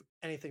 Ben, do you have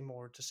anything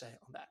more to say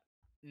on that?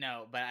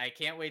 No, but I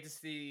can't wait to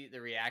see the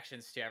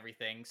reactions to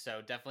everything.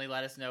 So definitely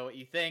let us know what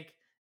you think.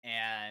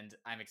 And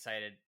I'm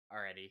excited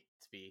already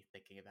to be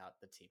thinking about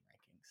the team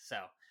rankings. So,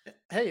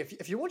 hey,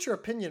 if you want your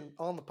opinion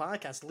on the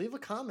podcast, leave a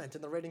comment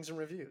in the ratings and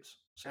reviews.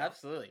 So.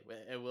 Absolutely.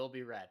 It will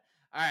be read.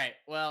 All right.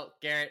 Well,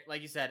 Garrett,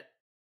 like you said,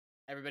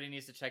 everybody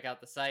needs to check out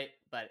the site.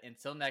 But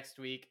until next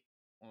week,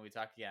 when we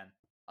talk again,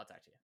 I'll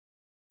talk to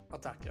you. I'll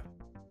talk to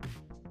you.